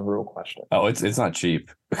 That's the real question. Oh, it's not cheap.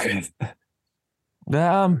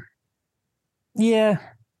 Yeah.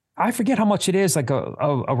 I forget how much it is, like a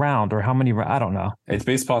round or how many, I don't know. It's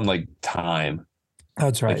based upon like time.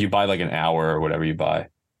 That's right. Like you buy like an hour or whatever you buy.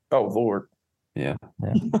 Oh, Lord. Yeah.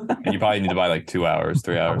 And you probably need to buy like 2 hours,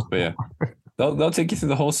 3 hours. But yeah, they'll take you through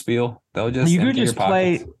the whole spiel. They'll just you just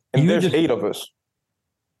play. And there's 8 of us.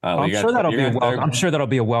 I'm sure that'll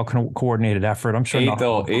be a well coordinated effort. I'm sure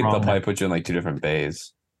they'll probably put you in like 2 different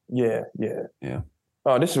bays. Yeah.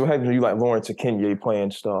 Oh, this is what happens when you like Lawrence Akinye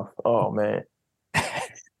playing stuff. Oh man.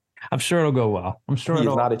 I'm sure it'll go well. I'm sure he's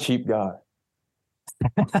not a cheap guy.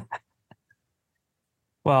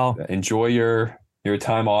 Well, enjoy your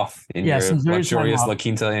time off in your luxurious La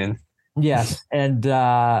Quinta Inn. Yes, and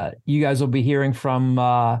you guys will be hearing from.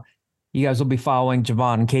 You guys will be following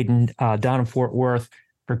Javon and Caden down in Fort Worth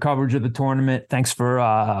for coverage of the tournament. Thanks for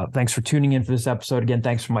tuning in for this episode. Again,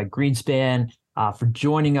 thanks for Mike Greenspan for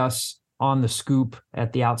joining us on the scoop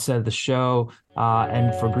at the outset of the show,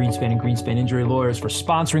 and for Greenspan and Greenspan Injury Lawyers for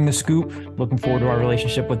sponsoring the scoop. Looking forward to our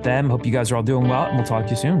relationship with them. Hope you guys are all doing well, and we'll talk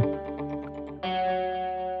to you soon.